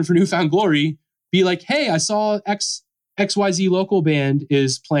ask to open for Newfound Glory. Be like, hey, I saw XYZ local band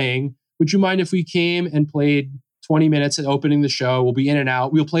is playing. Would you mind if we came and played 20 minutes at opening the show? We'll be in and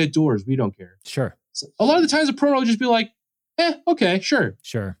out. We'll play at doors. We don't care. Sure. So a lot of the times a promo will just be like, okay, sure.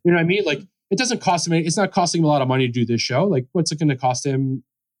 Sure. You know what I mean? Like it doesn't cost him, it's not costing him a lot of money to do this show. Like what's it going to cost him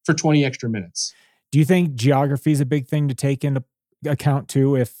for 20 extra minutes? Do you think geography is a big thing to take into account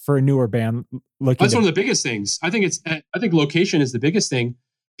too, if for a newer band that's one of the biggest things. I think location is the biggest thing.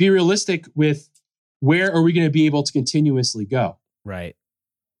 Be realistic with where are we going to be able to continuously go? Right.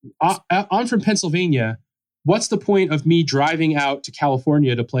 I'm from Pennsylvania. What's the point of me driving out to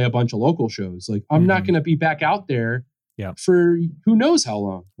California to play a bunch of local shows? Like I'm not going to be back out there for who knows how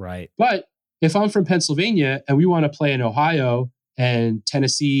long. Right. But if I'm from Pennsylvania and we want to play in Ohio and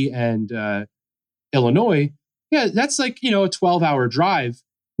Tennessee and Illinois, that's like, a 12-hour drive.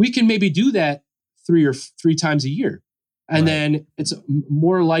 We can maybe do that three times a year. And then it's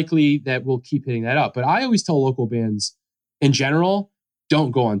more likely that we'll keep hitting that up. But I always tell local bands in general,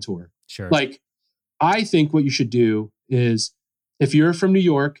 don't go on tour. Sure. Like, I think what you should do is if you're from New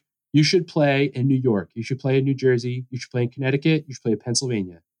York, you should play in New York. You should play in New Jersey. You should play in Connecticut. You should play in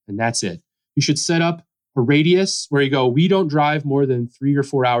Pennsylvania. And that's it. You should set up a radius where you go, we don't drive more than 3 or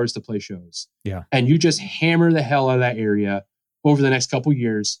 4 hours to play shows. Yeah. And you just hammer the hell out of that area over the next couple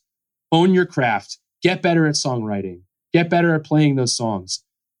years. Own your craft. Get better at songwriting. Get better at playing those songs.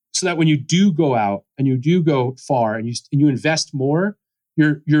 So that when you do go out and you do go far and you invest more,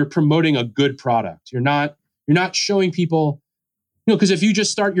 you're promoting a good product. You're not showing people, because if you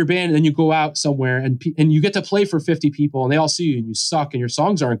just start your band and then you go out somewhere and you get to play for 50 people and they all see you and you suck and your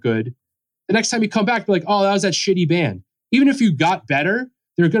songs aren't good, the next time you come back, they're like, oh, that was that shitty band. Even if you got better,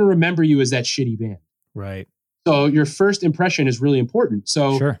 they're going to remember you as that shitty band. Right. So your first impression is really important.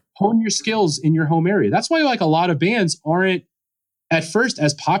 So hone your skills in your home area. That's why like a lot of bands aren't at first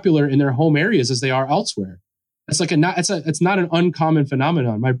as popular in their home areas as they are elsewhere. It's like it's not an uncommon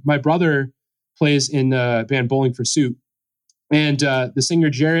phenomenon. My brother plays in the band Bowling for Soup, and the singer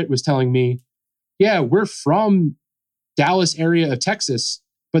Jarrett was telling me, yeah, we're from Dallas area of Texas,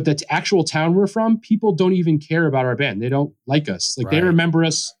 but the actual town we're from, people don't even care about our band. They don't like us. Like they remember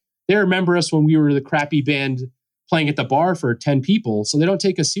us. They remember us when we were the crappy band playing at the bar for 10 people. So they don't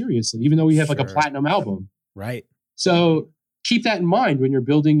take us seriously, even though we have like a platinum album. Right. So keep that in mind when you're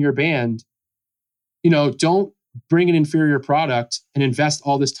building your band. Don't bring an inferior product and invest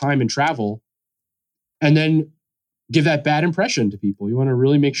all this time in travel and then give that bad impression to people. You want to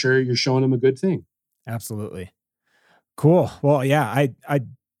really make sure you're showing them a good thing. Absolutely. Cool. Well, yeah, I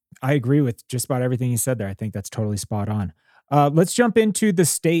agree with just about everything you said there. I think that's totally spot on. Let's jump into the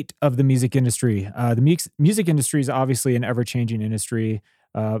state of the music industry. The music industry is obviously an ever-changing industry,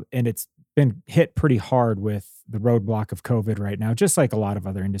 and it's been hit pretty hard with the roadblock of COVID right now, just like a lot of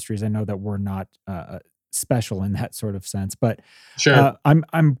other industries. I know that we're not special in that sort of sense, but sure.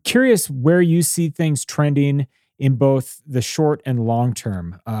 I'm curious where you see things trending in both the short and long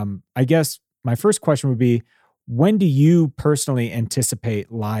term. I guess my first question would be, when do you personally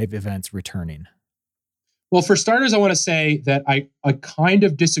anticipate live events returning? Well, for starters, I want to say that I kind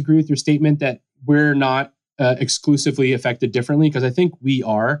of disagree with your statement that we're not exclusively affected differently, because I think we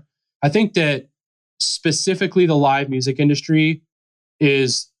are. I think that specifically the live music industry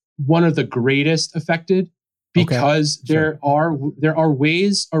is one of the greatest affected because there are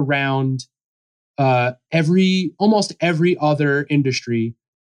ways around almost every other industry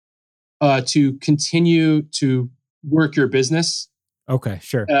to continue to work your business. Okay,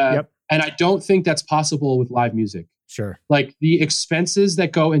 sure. Yep. And I don't think that's possible with live music. Sure. Like the expenses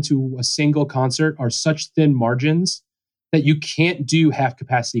that go into a single concert are such thin margins that you can't do half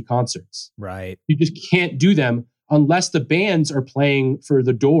capacity concerts. Right. You just can't do them unless the bands are playing for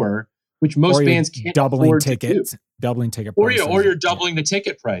the door, which most bands can't afford tickets, to do. Doubling ticket price. Or you're doubling the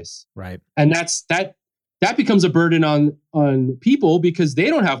ticket price. Right. And that becomes a burden on people because they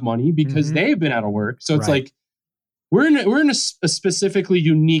don't have money because they've been out of work. So it's like we're in a specifically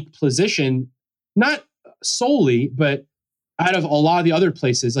unique position, not solely, but out of a lot of the other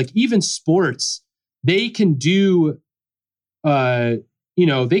places, like even sports, they can do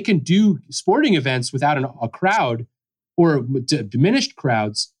they can do sporting events without a crowd or diminished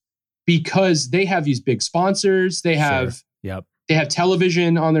crowds because they have these big sponsors. They have they have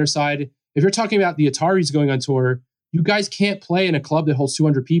television on their side. If you're talking about the Ataris going on tour, you guys can't play in a club that holds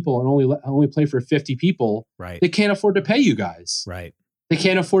 200 people and only play for 50 people. Right. They can't afford to pay you guys. Right. They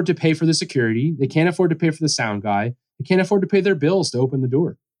can't afford to pay for the security. They can't afford to pay for the sound guy. They can't afford to pay their bills to open the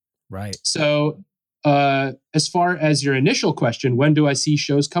door. Right. So as far as your initial question, when do I see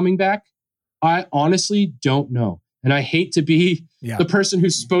shows coming back? I honestly don't know. And I hate to be the person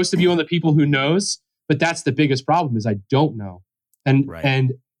who's supposed to be one of the people who knows, but that's the biggest problem is I don't know.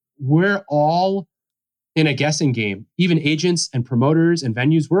 And we're all in a guessing game. Even agents and promoters and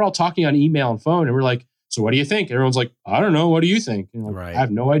venues, we're all talking on email and phone and we're like, so what do you think? And everyone's like, I don't know. What do you think? And like, I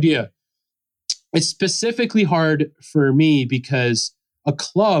have no idea. It's specifically hard for me because a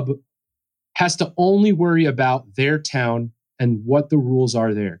club has to only worry about their town and what the rules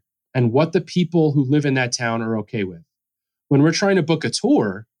are there and what the people who live in that town are okay with. When we're trying to book a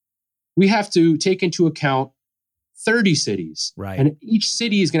tour, we have to take into account 30 cities. And each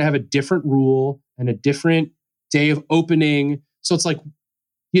city is going to have a different rule and a different day of opening. So it's like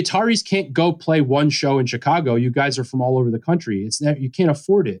the Ataris can't go play one show in Chicago. You guys are from all over the country. You can't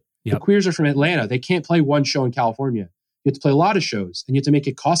afford it. The Queers are from Atlanta. They can't play one show in California. You have to play a lot of shows and you have to make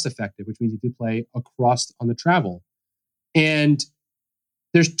it cost effective, which means you have to play across on the travel. And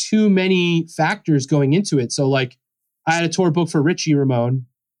there's too many factors going into it. So like I had a tour booked for Richie Ramone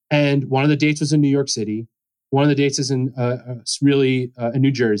and one of the dates was in New York City. One of the dates is in in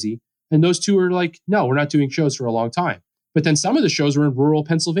New Jersey. And those two are like, no, we're not doing shows for a long time. But then some of the shows were in rural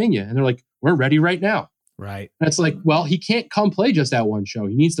Pennsylvania and they're like, we're ready right now. And it's like, well, he can't come play just that one show.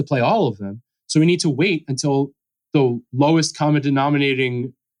 He needs to play all of them. So we need to wait until the lowest common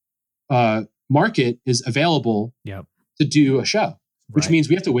denominating market is available to do a show, which means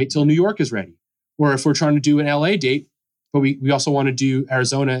we have to wait till New York is ready. Or if we're trying to do an LA date, but we also want to do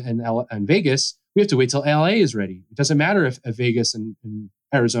Arizona and Vegas, we have to wait till LA is ready. It doesn't matter if Vegas and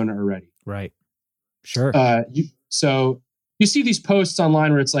Arizona are ready. So you see these posts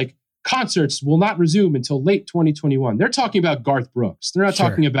online where it's like, concerts will not resume until late 2021. They're talking about Garth Brooks. They're not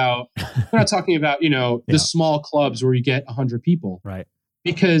talking about, the small clubs where you get 100 people.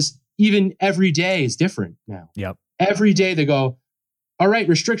 Because even every day is different now. Every day they go, all right,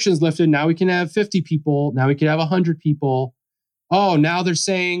 restrictions lifted. Now we can have 50 people. Now we can have 100 people. Oh, now they're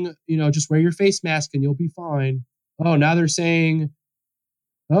saying, just wear your face mask and you'll be fine. Oh, now they're saying,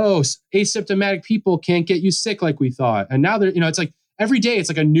 asymptomatic people can't get you sick like we thought. And now they're, it's like every day it's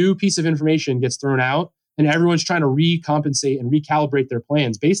like a new piece of information gets thrown out and everyone's trying to recompensate and recalibrate their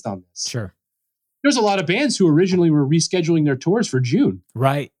plans based on this. There's a lot of bands who originally were rescheduling their tours for June.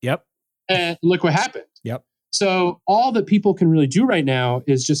 And look what happened. So all that people can really do right now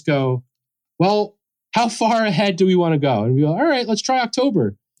is just go, well, how far ahead do we want to go? And we go, all right, let's try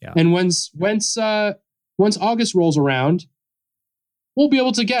October. And once August rolls around, we'll be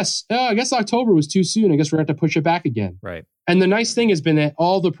able to guess. Oh, I guess October was too soon. I guess we're going to have to push it back again. And the nice thing has been that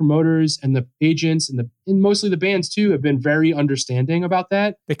all the promoters and the agents and mostly the bands too have been very understanding about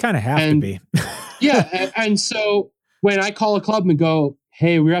that. They kind of have to be. And so when I call a club and go,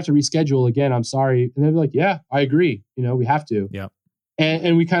 hey, we have to reschedule again, I'm sorry. And they'll be like, yeah, I agree. We have to.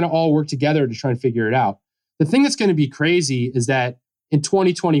 And we kind of all work together to try and figure it out. The thing that's going to be crazy is that in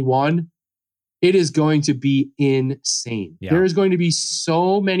 2021, it is going to be insane. There is going to be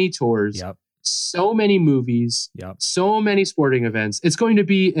so many tours, so many movies, so many sporting events. It's going to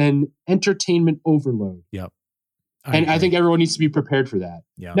be an entertainment overload. I think everyone needs to be prepared for that.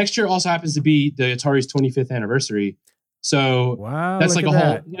 Next year also happens to be the Atari's 25th anniversary. So that's like a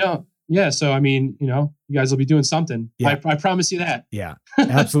whole, So, I mean, you guys will be doing something. I promise you that.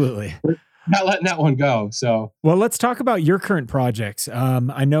 Absolutely. We're not letting that one go. So, well, let's talk about your current projects.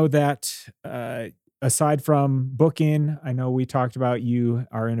 I know that aside from booking, I know we talked about you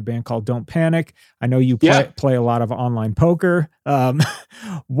are in a band called Don't Panic. I know you play a lot of online poker.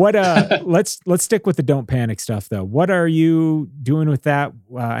 Let's stick with the Don't Panic stuff though. What are you doing with that?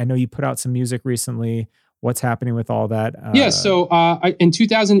 I know you put out some music recently. What's happening with all that? So in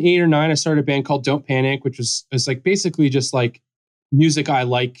 2008 or 9, I started a band called Don't Panic, which was like basically just like music I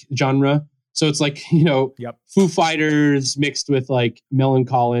like genre. So it's like, Foo Fighters mixed with like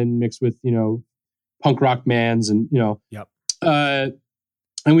Millencolin, mixed with, punk rock bands and,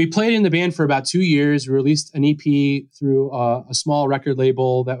 and we played in the band for about 2 years. We released an EP through a small record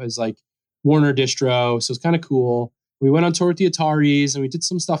label that was like Warner Distro. So it's kind of cool. We went on tour with the Ataris and we did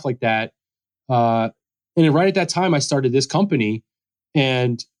some stuff like that. And right at that time, I started this company.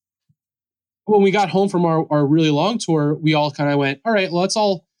 And when we got home from our really long tour, we all kind of went, all right, well, let's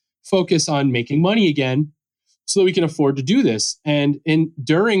all focus on making money again so that we can afford to do this. And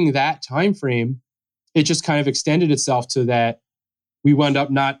during that time frame, it just kind of extended itself to that we wound up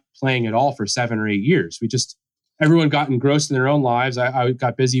not playing at all for 7 or 8 years. Everyone got engrossed in their own lives. I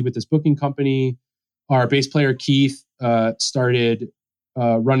got busy with this booking company. Our bass player, Keith, started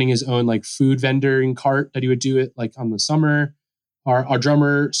running his own like food vending cart that he would do it like on the summer. Our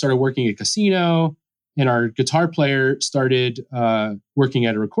drummer started working at a casino. and our guitar player started working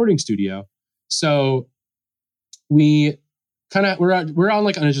at a recording studio. So we're on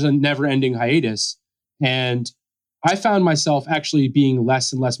like just a never ending hiatus, and I found myself actually being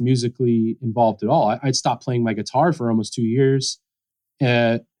less and less musically involved at all. I'd stopped playing my guitar for almost 2 years.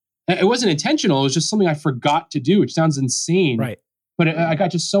 It wasn't intentional. It was just something I forgot to do, which sounds insane. Right. But I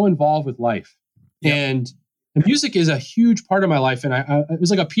got just so involved with life. Yep. And the music is a huge part of my life. And it was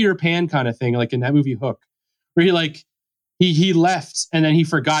like a Peter Pan kind of thing, like in that movie Hook, where he left and then he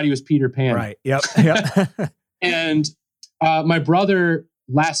forgot he was Peter Pan. Right. Yep. Yep. And my brother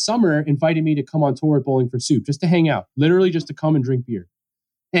last summer invited me to come on tour with Bowling for Soup, just to hang out, literally just to come and drink beer.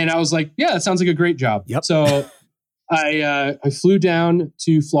 And I was like, yeah, that sounds like a great job. Yep. So I flew down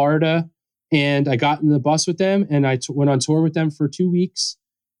to Florida and I got in the bus with them and I went on tour with them for 2 weeks.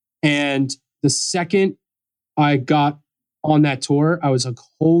 And the second I got on that tour, I was like,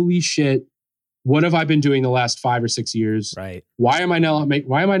 holy shit, what have I been doing the last 5 or 6 years? Right. Why am I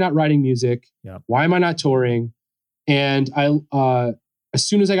not writing music? Yep. Why am I not touring? And as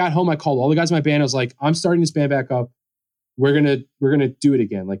soon as I got home, I called all the guys in my band. I was like, I'm starting this band back up. We're gonna do it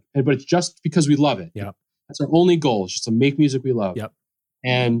again. But it's just because we love it. Yeah. That's our only goal, is just to make music we love. Yep.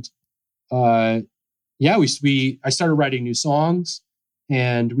 And I started writing new songs,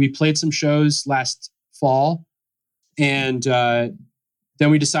 and we played some shows last fall, and then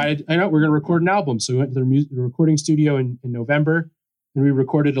we decided, we're going to record an album. So we went to the recording studio in November, and we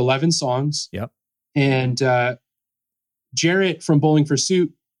recorded 11 songs. Yep. And Jarrett from Bowling for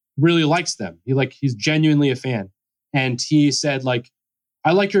Soup really likes them. He's genuinely a fan. And he said,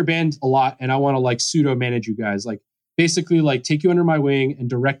 I like your band a lot, and I want to pseudo manage you guys. Basically take you under my wing and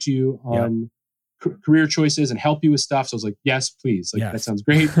direct you on career choices and help you with stuff. So I was like, yes, please. Yes. That sounds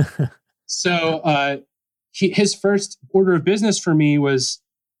great. So his first order of business for me was,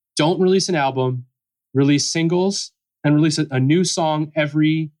 don't release an album, release singles, and release a new song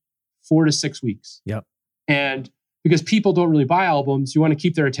every 4 to 6 weeks. Yep. And because people don't really buy albums, you want to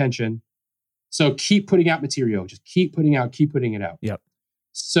keep their attention. So keep putting out material. Just keep putting it out. Yep.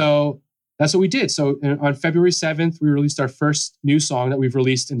 So that's what we did. So on February 7th, we released our first new song that we've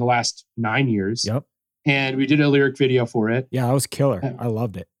released in the last 9 years. Yep. And we did a lyric video for it. Yeah, that was killer. I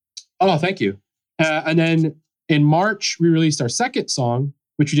loved it. Oh, thank you. And then in March, we released our second song,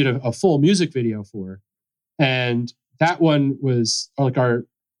 which we did a full music video for. And that one was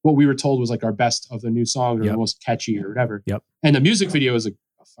what we were told was our best of the new songs, or the most catchy or whatever. Yep. And the music video was a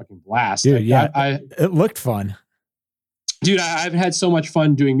fucking blast. Dude, it looked fun. Dude, I've had so much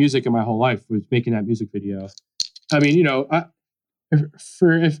fun doing music in my whole life with making that music video. I mean,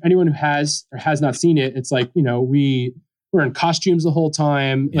 if anyone who has or has not seen it, it's we're in costumes the whole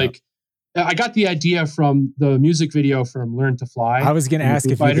time. Yep. I got the idea from the music video from Learn to Fly. I was going to ask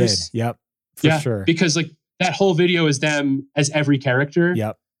if you did. Yep, for sure. Because that whole video is them as every character.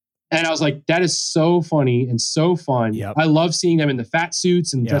 Yep. And I was like, that is so funny and so fun. Yep. I love seeing them in the fat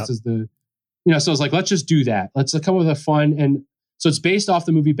suits and dressed as so I was like, let's just do that. Let's come up with a fun. And so it's based off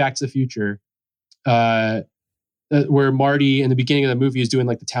the movie Back to the Future, where Marty in the beginning of the movie is doing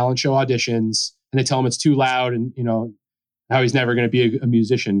the talent show auditions, and they tell him it's too loud, and how he's never going to be a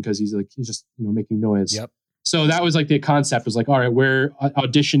musician because he's just making noise. Yep. So that was the concept was all right, we're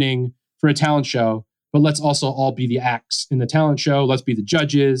auditioning for a talent show, but let's also all be the acts in the talent show. Let's be the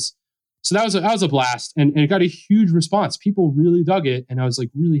judges. So that was a blast, and it got a huge response. People really dug it, and I was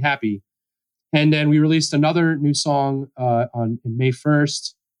really happy. And then we released another new song in May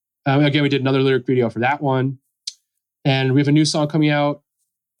 1st. Again, we did another lyric video for that one. And we have a new song coming out.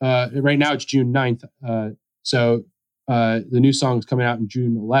 Right now it's June 9th. So the new song is coming out in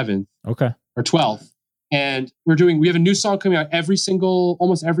June 11th. Okay. Or 12th. And we have a new song coming out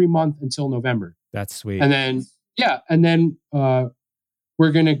almost every month until November. That's sweet. And then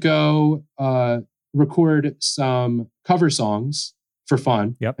we're going to go record some cover songs for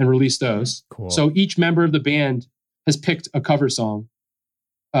fun. Yep. And release those. Cool. So each member of the band has picked a cover song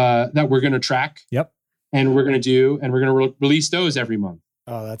that we're going to track. Yep. And we're going to release those every month.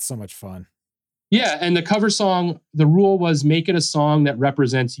 Oh, that's so much fun. Yeah. And the cover song, the rule was make it a song that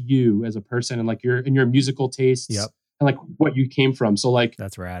represents you as a person and your musical tastes. Yep. And what you came from. So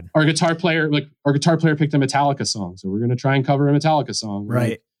that's rad. Our guitar player picked a Metallica song. So we're going to try and cover a Metallica song.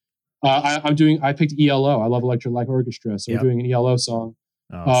 Right. I picked ELO. I love Electric Light Orchestra. So we're doing an ELO song.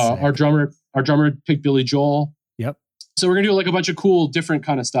 Oh, our drummer picked Billy Joel. Yep. So we're going to do a bunch of cool, different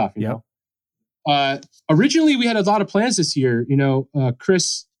kind of stuff, you know? Originally we had a lot of plans this year,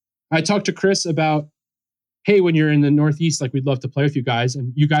 Chris, I talked to Chris about, hey, when you're in the Northeast, we'd love to play with you guys.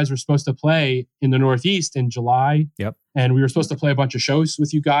 And you guys were supposed to play in the Northeast in July. Yep. And we were supposed to play a bunch of shows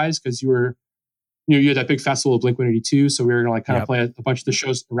with you guys because you were you had that big festival of Blink-182, so we were gonna like kind of play a bunch of the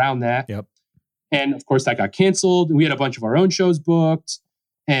shows around that. Yep. And of course that got canceled. And we had a bunch of our own shows booked.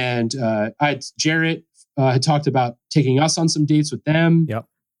 And Jarrett had talked about taking us on some dates with them. Yep.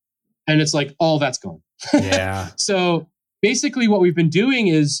 And it's like, all that's gone. Yeah. So basically what we've been doing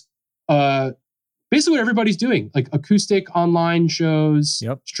is basically what everybody's doing, like acoustic online shows,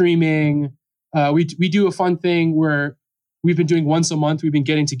 streaming. We do a fun thing where we've been doing once a month. We've been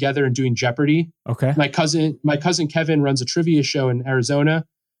getting together and doing Jeopardy. Okay. My cousin Kevin runs a trivia show in Arizona,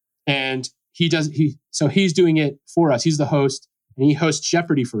 and so he's doing it for us. He's the host, and he hosts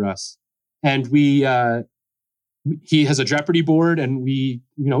Jeopardy for us. And he has a Jeopardy board, and we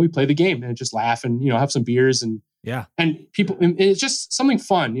play the game and just laugh and have some beers and people. And it's just something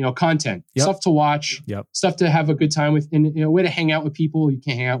fun, content, stuff to watch, stuff to have a good time with, and a way to hang out with people you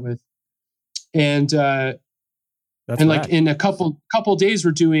can't hang out with. And like in a couple days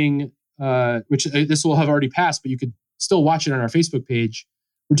we're doing which this will have already passed, but you could still watch it on our Facebook page.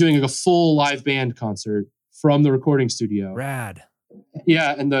 We're doing like a full live band concert from the recording studio. Rad.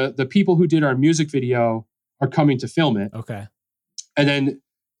 Yeah, and the people who did our music video are coming to film it. Okay. And then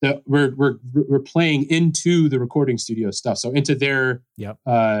we're playing into the recording studio stuff, so into their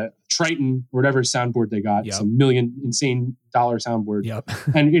Triton or whatever soundboard they got, some insane $1 soundboard.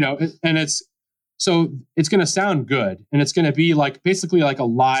 And it's going to sound good, and it's going to be like basically like a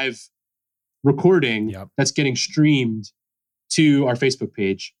live recording that's getting streamed to our Facebook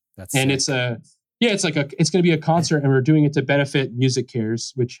page. It's going to be a concert, and we're doing it to benefit Music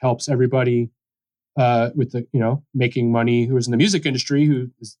Cares, which helps everybody with the making money who is in the music industry who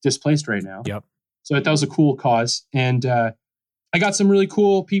is displaced right now. So that was a cool cause, and I got some really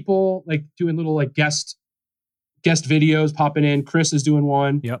cool people like doing little like guest videos popping in. Chris is doing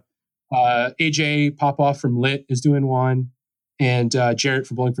one. AJ Popoff from Lit is doing one, and Jarrett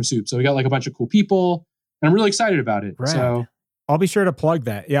from Bowling for Soup. So we got like a bunch of cool people, and I'm really excited about it. Right. So I'll be sure to plug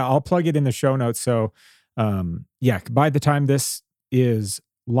that. Yeah, I'll plug it in the show notes. So by the time this is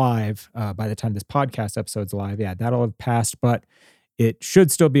live, by the time this podcast episode's live, that'll have passed, but it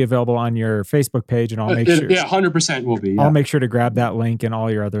should still be available on your Facebook page, and I'll make sure. Yeah, 100% will be. Yeah. I'll make sure to grab that link and all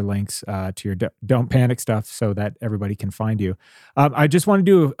your other links to your Don't Panic stuff so that everybody can find you. I just want to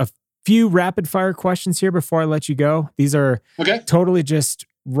do a few rapid fire questions here before I let you go. These are totally just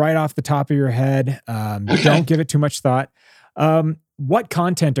right off the top of your head. Don't give it too much thought. What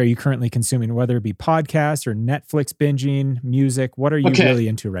content are you currently consuming, whether it be podcasts or Netflix binging, music? What are you really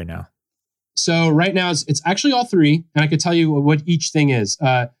into right now? So right now it's actually all three, and I could tell you what each thing is.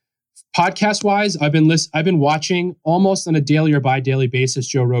 Podcast wise, I've been watching almost on a daily or bi-daily basis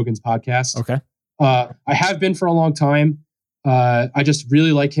Joe Rogan's podcast. Okay. I have been for a long time. I just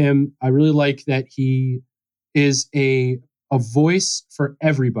really like him. I really like that he is a voice for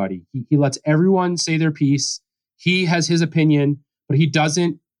everybody. He lets everyone say their piece. He has his opinion, but he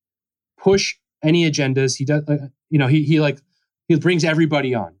doesn't push any agendas. He does, he brings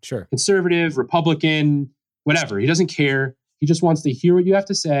everybody on. Sure. Conservative, Republican, whatever. He doesn't care. He just wants to hear what you have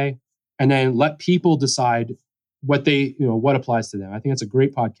to say and then let people decide what what applies to them. I think that's a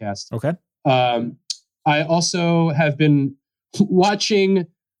great podcast. Okay. I also have been watching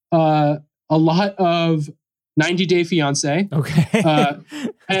a lot of 90 Day Fiance. Okay.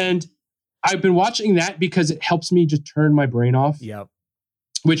 And I've been watching that because it helps me just turn my brain off. Yep.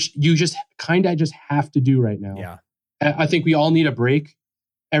 Which you just kind of just have to do right now. Yeah. I think we all need a break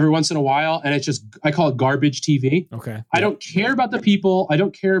every once in a while. And it's just, I call it garbage TV. Okay. I don't care about the people. I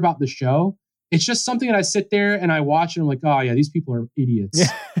don't care about the show. It's just something that I sit there and I watch and I'm like, oh yeah, these people are idiots.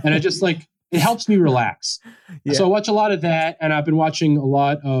 Yeah. And I just like, it helps me relax. Yeah. So I watch a lot of that. And I've been watching a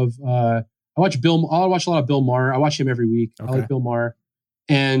lot of, I watch a lot of Bill Maher. I watch him every week. Okay. I like Bill Maher.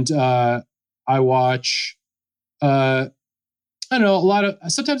 And I watch, I don't know,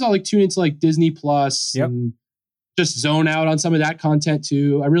 sometimes I'll like tune into like Disney Plus and just zone out on some of that content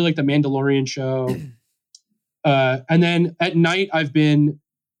too. I really like the Mandalorian show. And then at night I've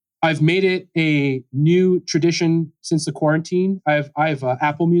made it a new tradition since the quarantine. I have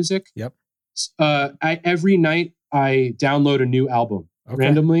Apple Music. Yep. Every night I download a new album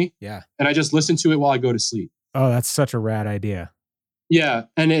randomly. Yeah. And I just listen to it while I go to sleep. Oh, that's such a rad idea. Yeah.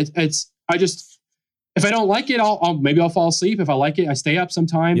 And if I don't like it, I'll fall asleep. If I like it, I stay up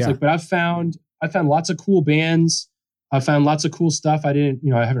sometimes. Yeah. But I've found lots of cool bands. I found lots of cool stuff I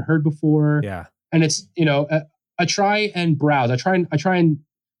haven't heard before. Yeah. And it's, I try and browse. I try and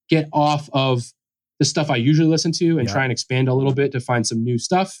get off of the stuff I usually listen to and try and expand a little bit to find some new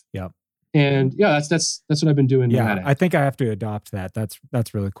stuff. Yeah. And that's what I've been doing. Yeah. I think I have to adopt that.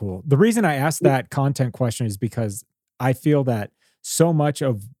 That's really cool. The reason I asked that content question is because I feel that so much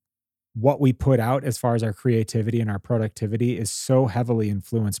of what we put out as far as our creativity and our productivity is so heavily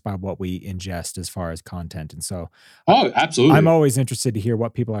influenced by what we ingest as far as content. And so Oh, absolutely. I'm always interested to hear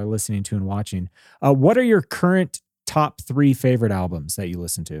what people are listening to and watching. What are your current top 3 favorite albums that you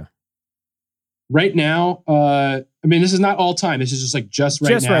listen to? Right now, I mean, this is not all time. This is just like Just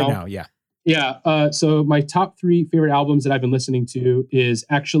right now, yeah. Yeah. So my top 3 favorite albums that I've been listening to is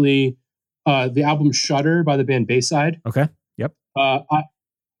actually the album Shudder by the band Bayside. Okay. Yep. I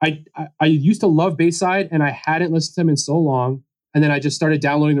used to love Bayside, and I hadn't listened to them in so long. And then I just started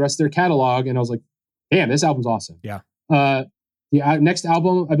downloading the rest of their catalog, and I was like, damn, this album's awesome. Yeah. The next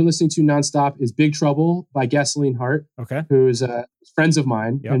album I've been listening to nonstop is Big Trouble by Gasoline Heart. Okay. Who's friends of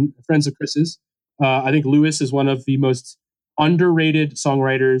mine and friends of Chris's. I think Lewis is one of the most underrated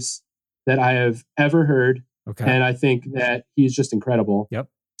songwriters that I have ever heard. Okay. And I think that he's just incredible. Yep.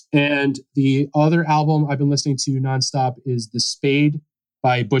 And the other album I've been listening to nonstop is The Spade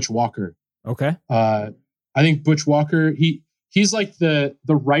by Butch Walker. Okay. I think Butch Walker, he's like the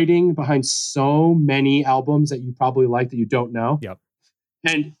writing behind so many albums that you probably like that you don't know. Yep.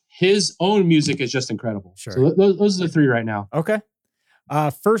 And his own music is just incredible. Sure. So those are the 3 right now. Okay.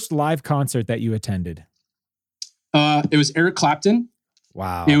 First live concert that you attended? It was Eric Clapton.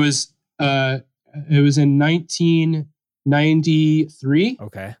 Wow. It was in 1993.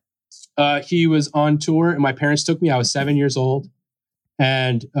 Okay. He was on tour, and my parents took me. I was 7 years old,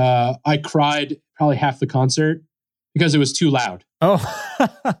 and I cried probably half the concert because it was too loud. Oh.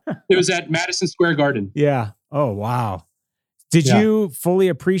 It was at Madison Square Garden. Yeah. Oh, wow. Did you fully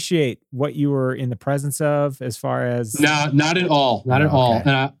appreciate what you were in the presence of as far as? No, not at all. Not at all.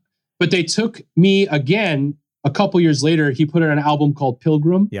 But they took me again a couple years later. He put out an album called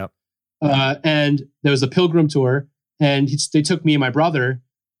Pilgrim. Yep. And there was a Pilgrim tour, and they took me and my brother,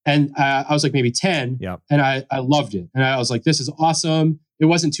 and I was like maybe 10. Yep. And I loved it. And I was like, this is awesome. It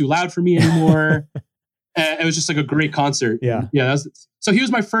wasn't too loud for me anymore. And it was just like a great concert. Yeah. Yeah. So he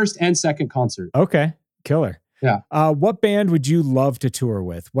was my first and second concert. Okay. Killer. Yeah. What band would you love to tour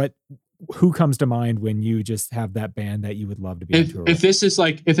with? Who comes to mind when you just have that band that you would love to be on tour with? If this is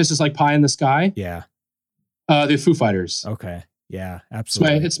like Pie in the Sky. Yeah. The Foo Fighters. Okay. Yeah,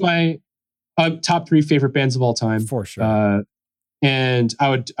 absolutely. It's my top 3 favorite bands of all time. For sure. And I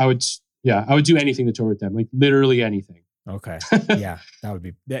would do anything to tour with them. Like literally anything. Okay. Yeah, that would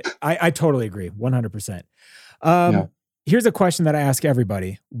be, I totally agree. 100%. Here's a question that I ask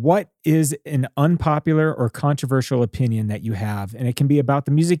everybody. What is an unpopular or controversial opinion that you have? And it can be about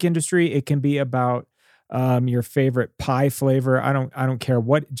the music industry. It can be about your favorite pie flavor. I don't care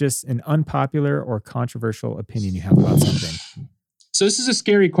what, just an unpopular or controversial opinion you have about something. So this is a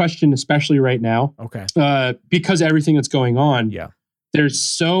scary question, especially right now. Okay. Because everything that's going on. Yeah. There's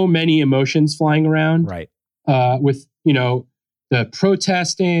so many emotions flying around. Right. With, the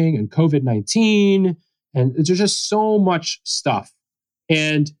protesting and COVID-19, and there's just so much stuff.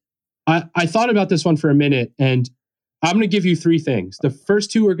 And I thought about this one for a minute, and I'm going to give you 3 things. The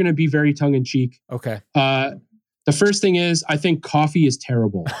first 2 are going to be very tongue in cheek. Okay. The first thing is, I think coffee is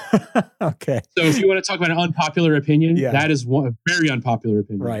terrible. Okay. So if you want to talk about an unpopular opinion, that is a very unpopular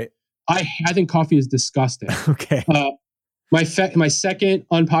opinion. Right. I think coffee is disgusting. Okay. My second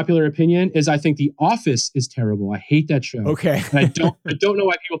unpopular opinion is I think The Office is terrible. I hate that show. Okay. And I don't know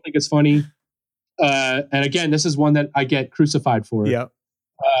why people think it's funny. And again, this is one that I get crucified for. Yep.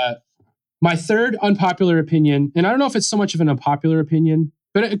 My third unpopular opinion, and I don't know if it's so much of an unpopular opinion,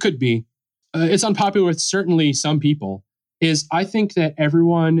 but it could be. It's unpopular with certainly some people, is I think that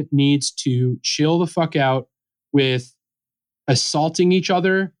everyone needs to chill the fuck out with assaulting each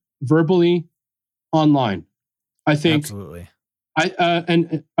other verbally online. I think. Absolutely.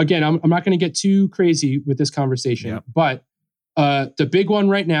 And again, I'm not going to get too crazy with this conversation, but the big one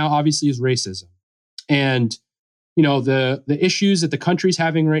right now, obviously, is racism. And, the issues that the country's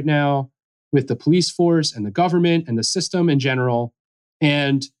having right now with the police force and the government and the system in general.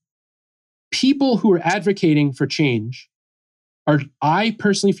 And people who are advocating for change I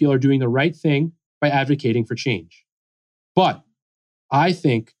personally feel, are doing the right thing by advocating for change. But I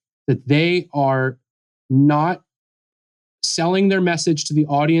think that they are not selling their message to the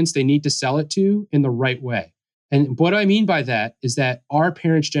audience they need to sell it to in the right way. And what I mean by that is that our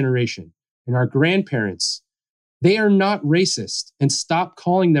parents' generation and our grandparents, they are not racist, and stop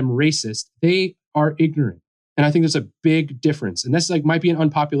calling them racist. They are ignorant. And I think there's a big difference. And this might be an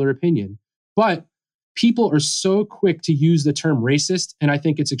unpopular opinion, but people are so quick to use the term racist. And I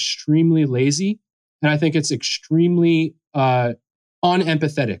think it's extremely lazy. And I think it's extremely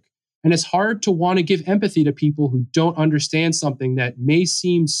unempathetic. And it's hard to want to give empathy to people who don't understand something that may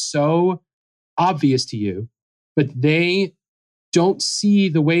seem so obvious to you, but they don't see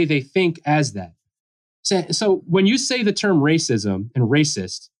the way they think as that. So when you say the term racism and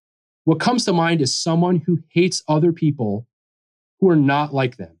racist, what comes to mind is someone who hates other people who are not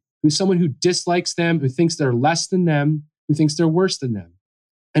like them, who's someone who dislikes them, who thinks they're less than them, who thinks they're worse than them.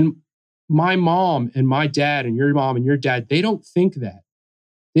 And my mom and my dad and your mom and your dad, they don't think that.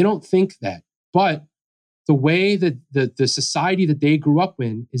 They don't think that. But the way that the society that they grew up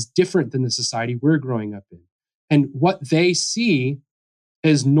in is different than the society we're growing up in. And what they see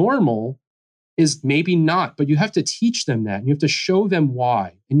as normal is maybe not, but you have to teach them that. And you have to show them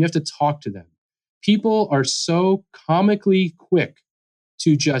why, and you have to talk to them. People are so comically quick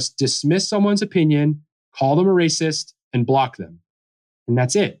to just dismiss someone's opinion, call them a racist, and block them. And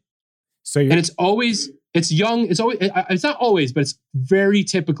that's it. And it's young. It's not always, but it's very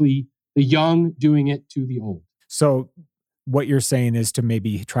typically the young doing it to the old. So what you're saying is to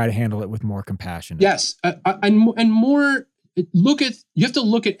maybe try to handle it with more compassion. Yes. And more, you have to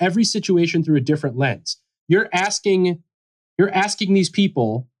look at every situation through a different lens. You're asking these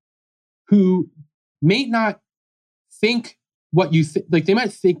people who may not think what you think, like they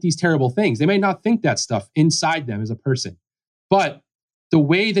might think these terrible things. They might not think that stuff inside them as a person, but the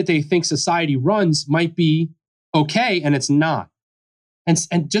way that they think society runs might be okay, and it's not.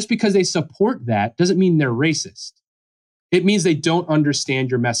 And just because they support that doesn't mean they're racist. It means they don't understand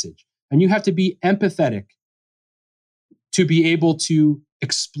your message. And you have to be empathetic to be able to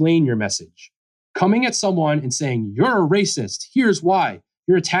explain your message. Coming at someone and saying, you're a racist, here's why,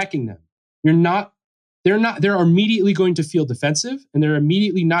 you're attacking them. They're immediately going to feel defensive, and they're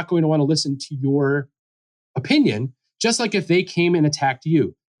immediately not going to want to listen to your opinion, just like if they came and attacked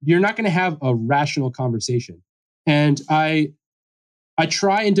you. You're not going to have a rational conversation. And I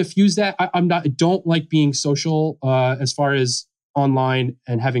try and diffuse that. I don't like being social as far as online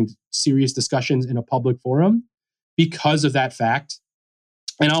and having serious discussions in a public forum because of that fact.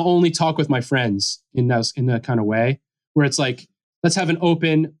 And I'll only talk with my friends in that kind of way, where it's like, let's have an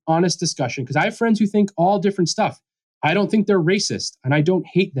open, honest discussion. Because I have friends who think all different stuff. I don't think they're racist, and I don't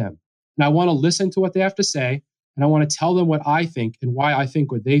hate them. And I want to listen to what they have to say, and I want to tell them what I think and why I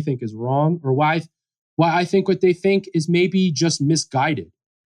think what they think is wrong, or why I think what they think is maybe just misguided.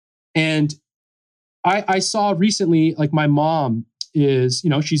 And I saw recently, like my mom is,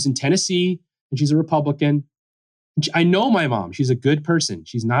 she's in Tennessee and she's a Republican. I know my mom. She's a good person.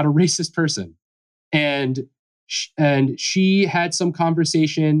 She's not a racist person. And she had some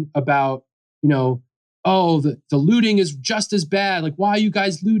conversation about, the looting is just as bad. Like, why are you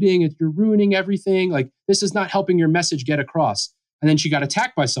guys looting? You're ruining everything. Like, this is not helping your message get across. And then she got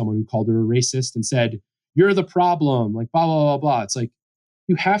attacked by someone who called her a racist and said, you're the problem, like blah, blah, blah, blah. It's like,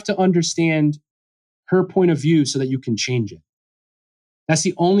 you have to understand her point of view so that you can change it. That's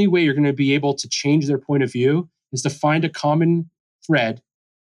the only way you're going to be able to change their point of view, is to find a common thread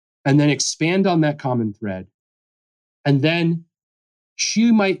and then expand on that common thread. And then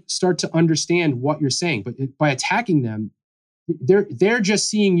she might start to understand what you're saying. But by attacking them, they're just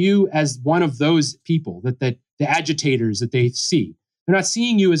seeing you as one of those people, that the agitators that they see. They're not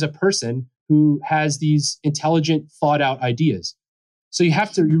seeing you as a person who has these intelligent, thought out ideas. So you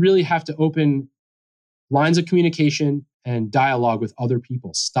really have to open lines of communication and dialogue with other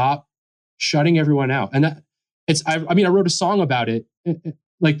people. Stop shutting everyone out. And I wrote a song about it,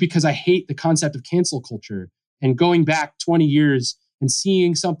 like, because I hate the concept of cancel culture and going back 20 years and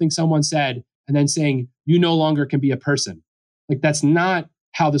seeing something someone said and then saying, you no longer can be a person. Like, that's not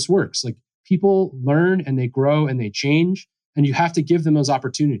how this works. Like, people learn and they grow and they change, and you have to give them those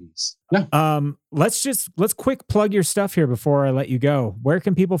opportunities. Yeah. Let's quick plug your stuff here before I let you go. Where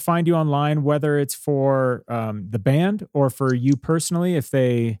can people find you online, whether it's for the band or for you personally, if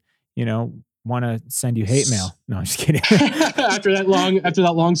they, want to send you hate mail? No, I'm just kidding. after that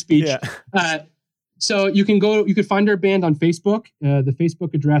long speech. Yeah. So you can find our band on Facebook. The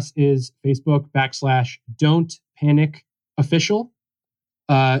Facebook address is Facebook.com/Don't Panic Official.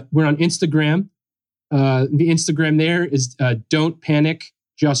 We're on Instagram. The Instagram there is Don't Panic,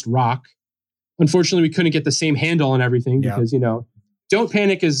 Just Rock. Unfortunately, we couldn't get the same handle and everything because, Don't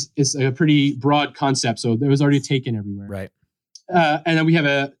Panic is a pretty broad concept. So it was already taken everywhere. Right. And then we have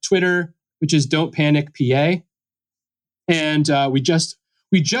a Twitter, which is Don't Panic PA. And we just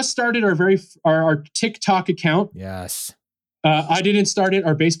started our TikTok account. Yes. I didn't start it.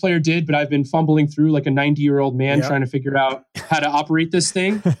 Our bass player did, but I've been fumbling through like a 90-year-old man trying to figure out how to operate this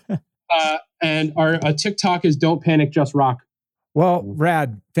thing. And our TikTok is Don't Panic, Just Rock. Well,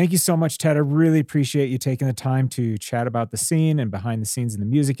 rad. Thank you so much, Ted. I really appreciate you taking the time to chat about the scene and behind the scenes in the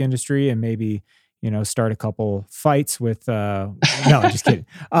music industry, and maybe, start a couple fights with, no, just kidding.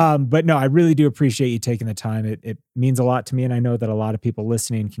 But no, I really do appreciate you taking the time. It means a lot to me. And I know that a lot of people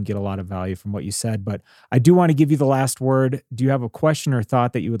listening can get a lot of value from what you said, but I do want to give you the last word. Do you have a question or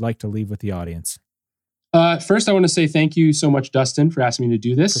thought that you would like to leave with the audience? First, I want to say thank you so much, Dustin, for asking me to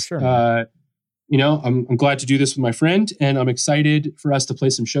do this. For sure. I'm glad to do this with my friend, and I'm excited for us to play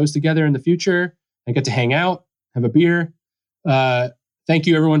some shows together in the future and get to hang out, have a beer. Thank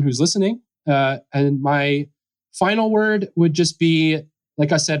you, everyone who's listening. And my final word would just be,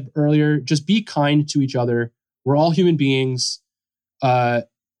 like I said earlier, just be kind to each other. We're all human beings. And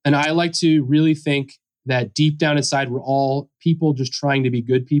I like to really think that deep down inside, we're all people just trying to be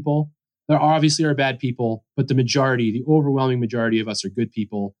good people. There obviously are bad people, but the overwhelming majority of us are good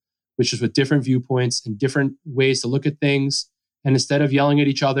people, which is with different viewpoints and different ways to look at things. And instead of yelling at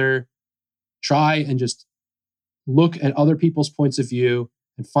each other, try and just look at other people's points of view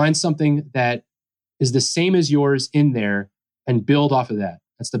and find something that is the same as yours in there and build off of that.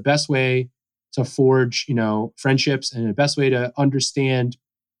 That's the best way to forge, friendships, and the best way to understand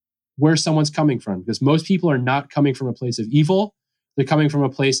where someone's coming from, because most people are not coming from a place of evil. They're coming from a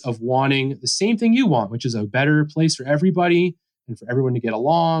place of wanting the same thing you want, which is a better place for everybody and for everyone to get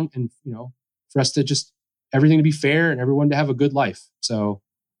along, and, for us to just everything to be fair and everyone to have a good life. So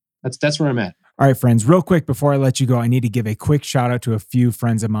that's where I'm at. All right, friends, real quick before I let you go, I need to give a quick shout out to a few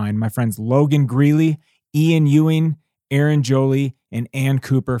friends of mine. My friends Logan Greeley, Ian Ewing, Aaron Jolie, and Ann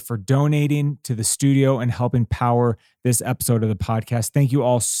Cooper for donating to the studio and helping power this episode of the podcast. Thank you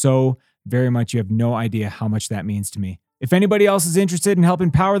all so very much. You have no idea how much that means to me. If anybody else is interested in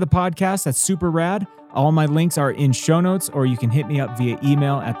helping power the podcast, that's super rad. All my links are in show notes, or you can hit me up via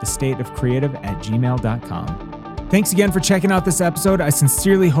email at thestateofcreative@gmail.com. Thanks again for checking out this episode. I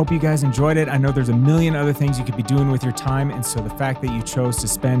sincerely hope you guys enjoyed it. I know there's a million other things you could be doing with your time, and so the fact that you chose to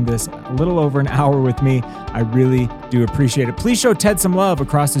spend this a little over an hour with me, I really do appreciate it. Please show Ted some love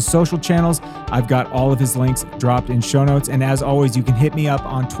across his social channels. I've got all of his links dropped in show notes, and as always, you can hit me up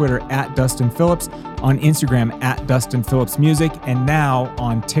on Twitter at Dustin Phillips, on Instagram at Dustin Phillips Music, and now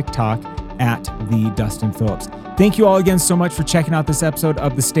on TikTok at the Dustin Phillips. Thank you all again so much for checking out this episode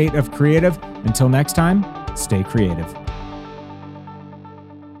of The State of Creative. Until next time, stay creative.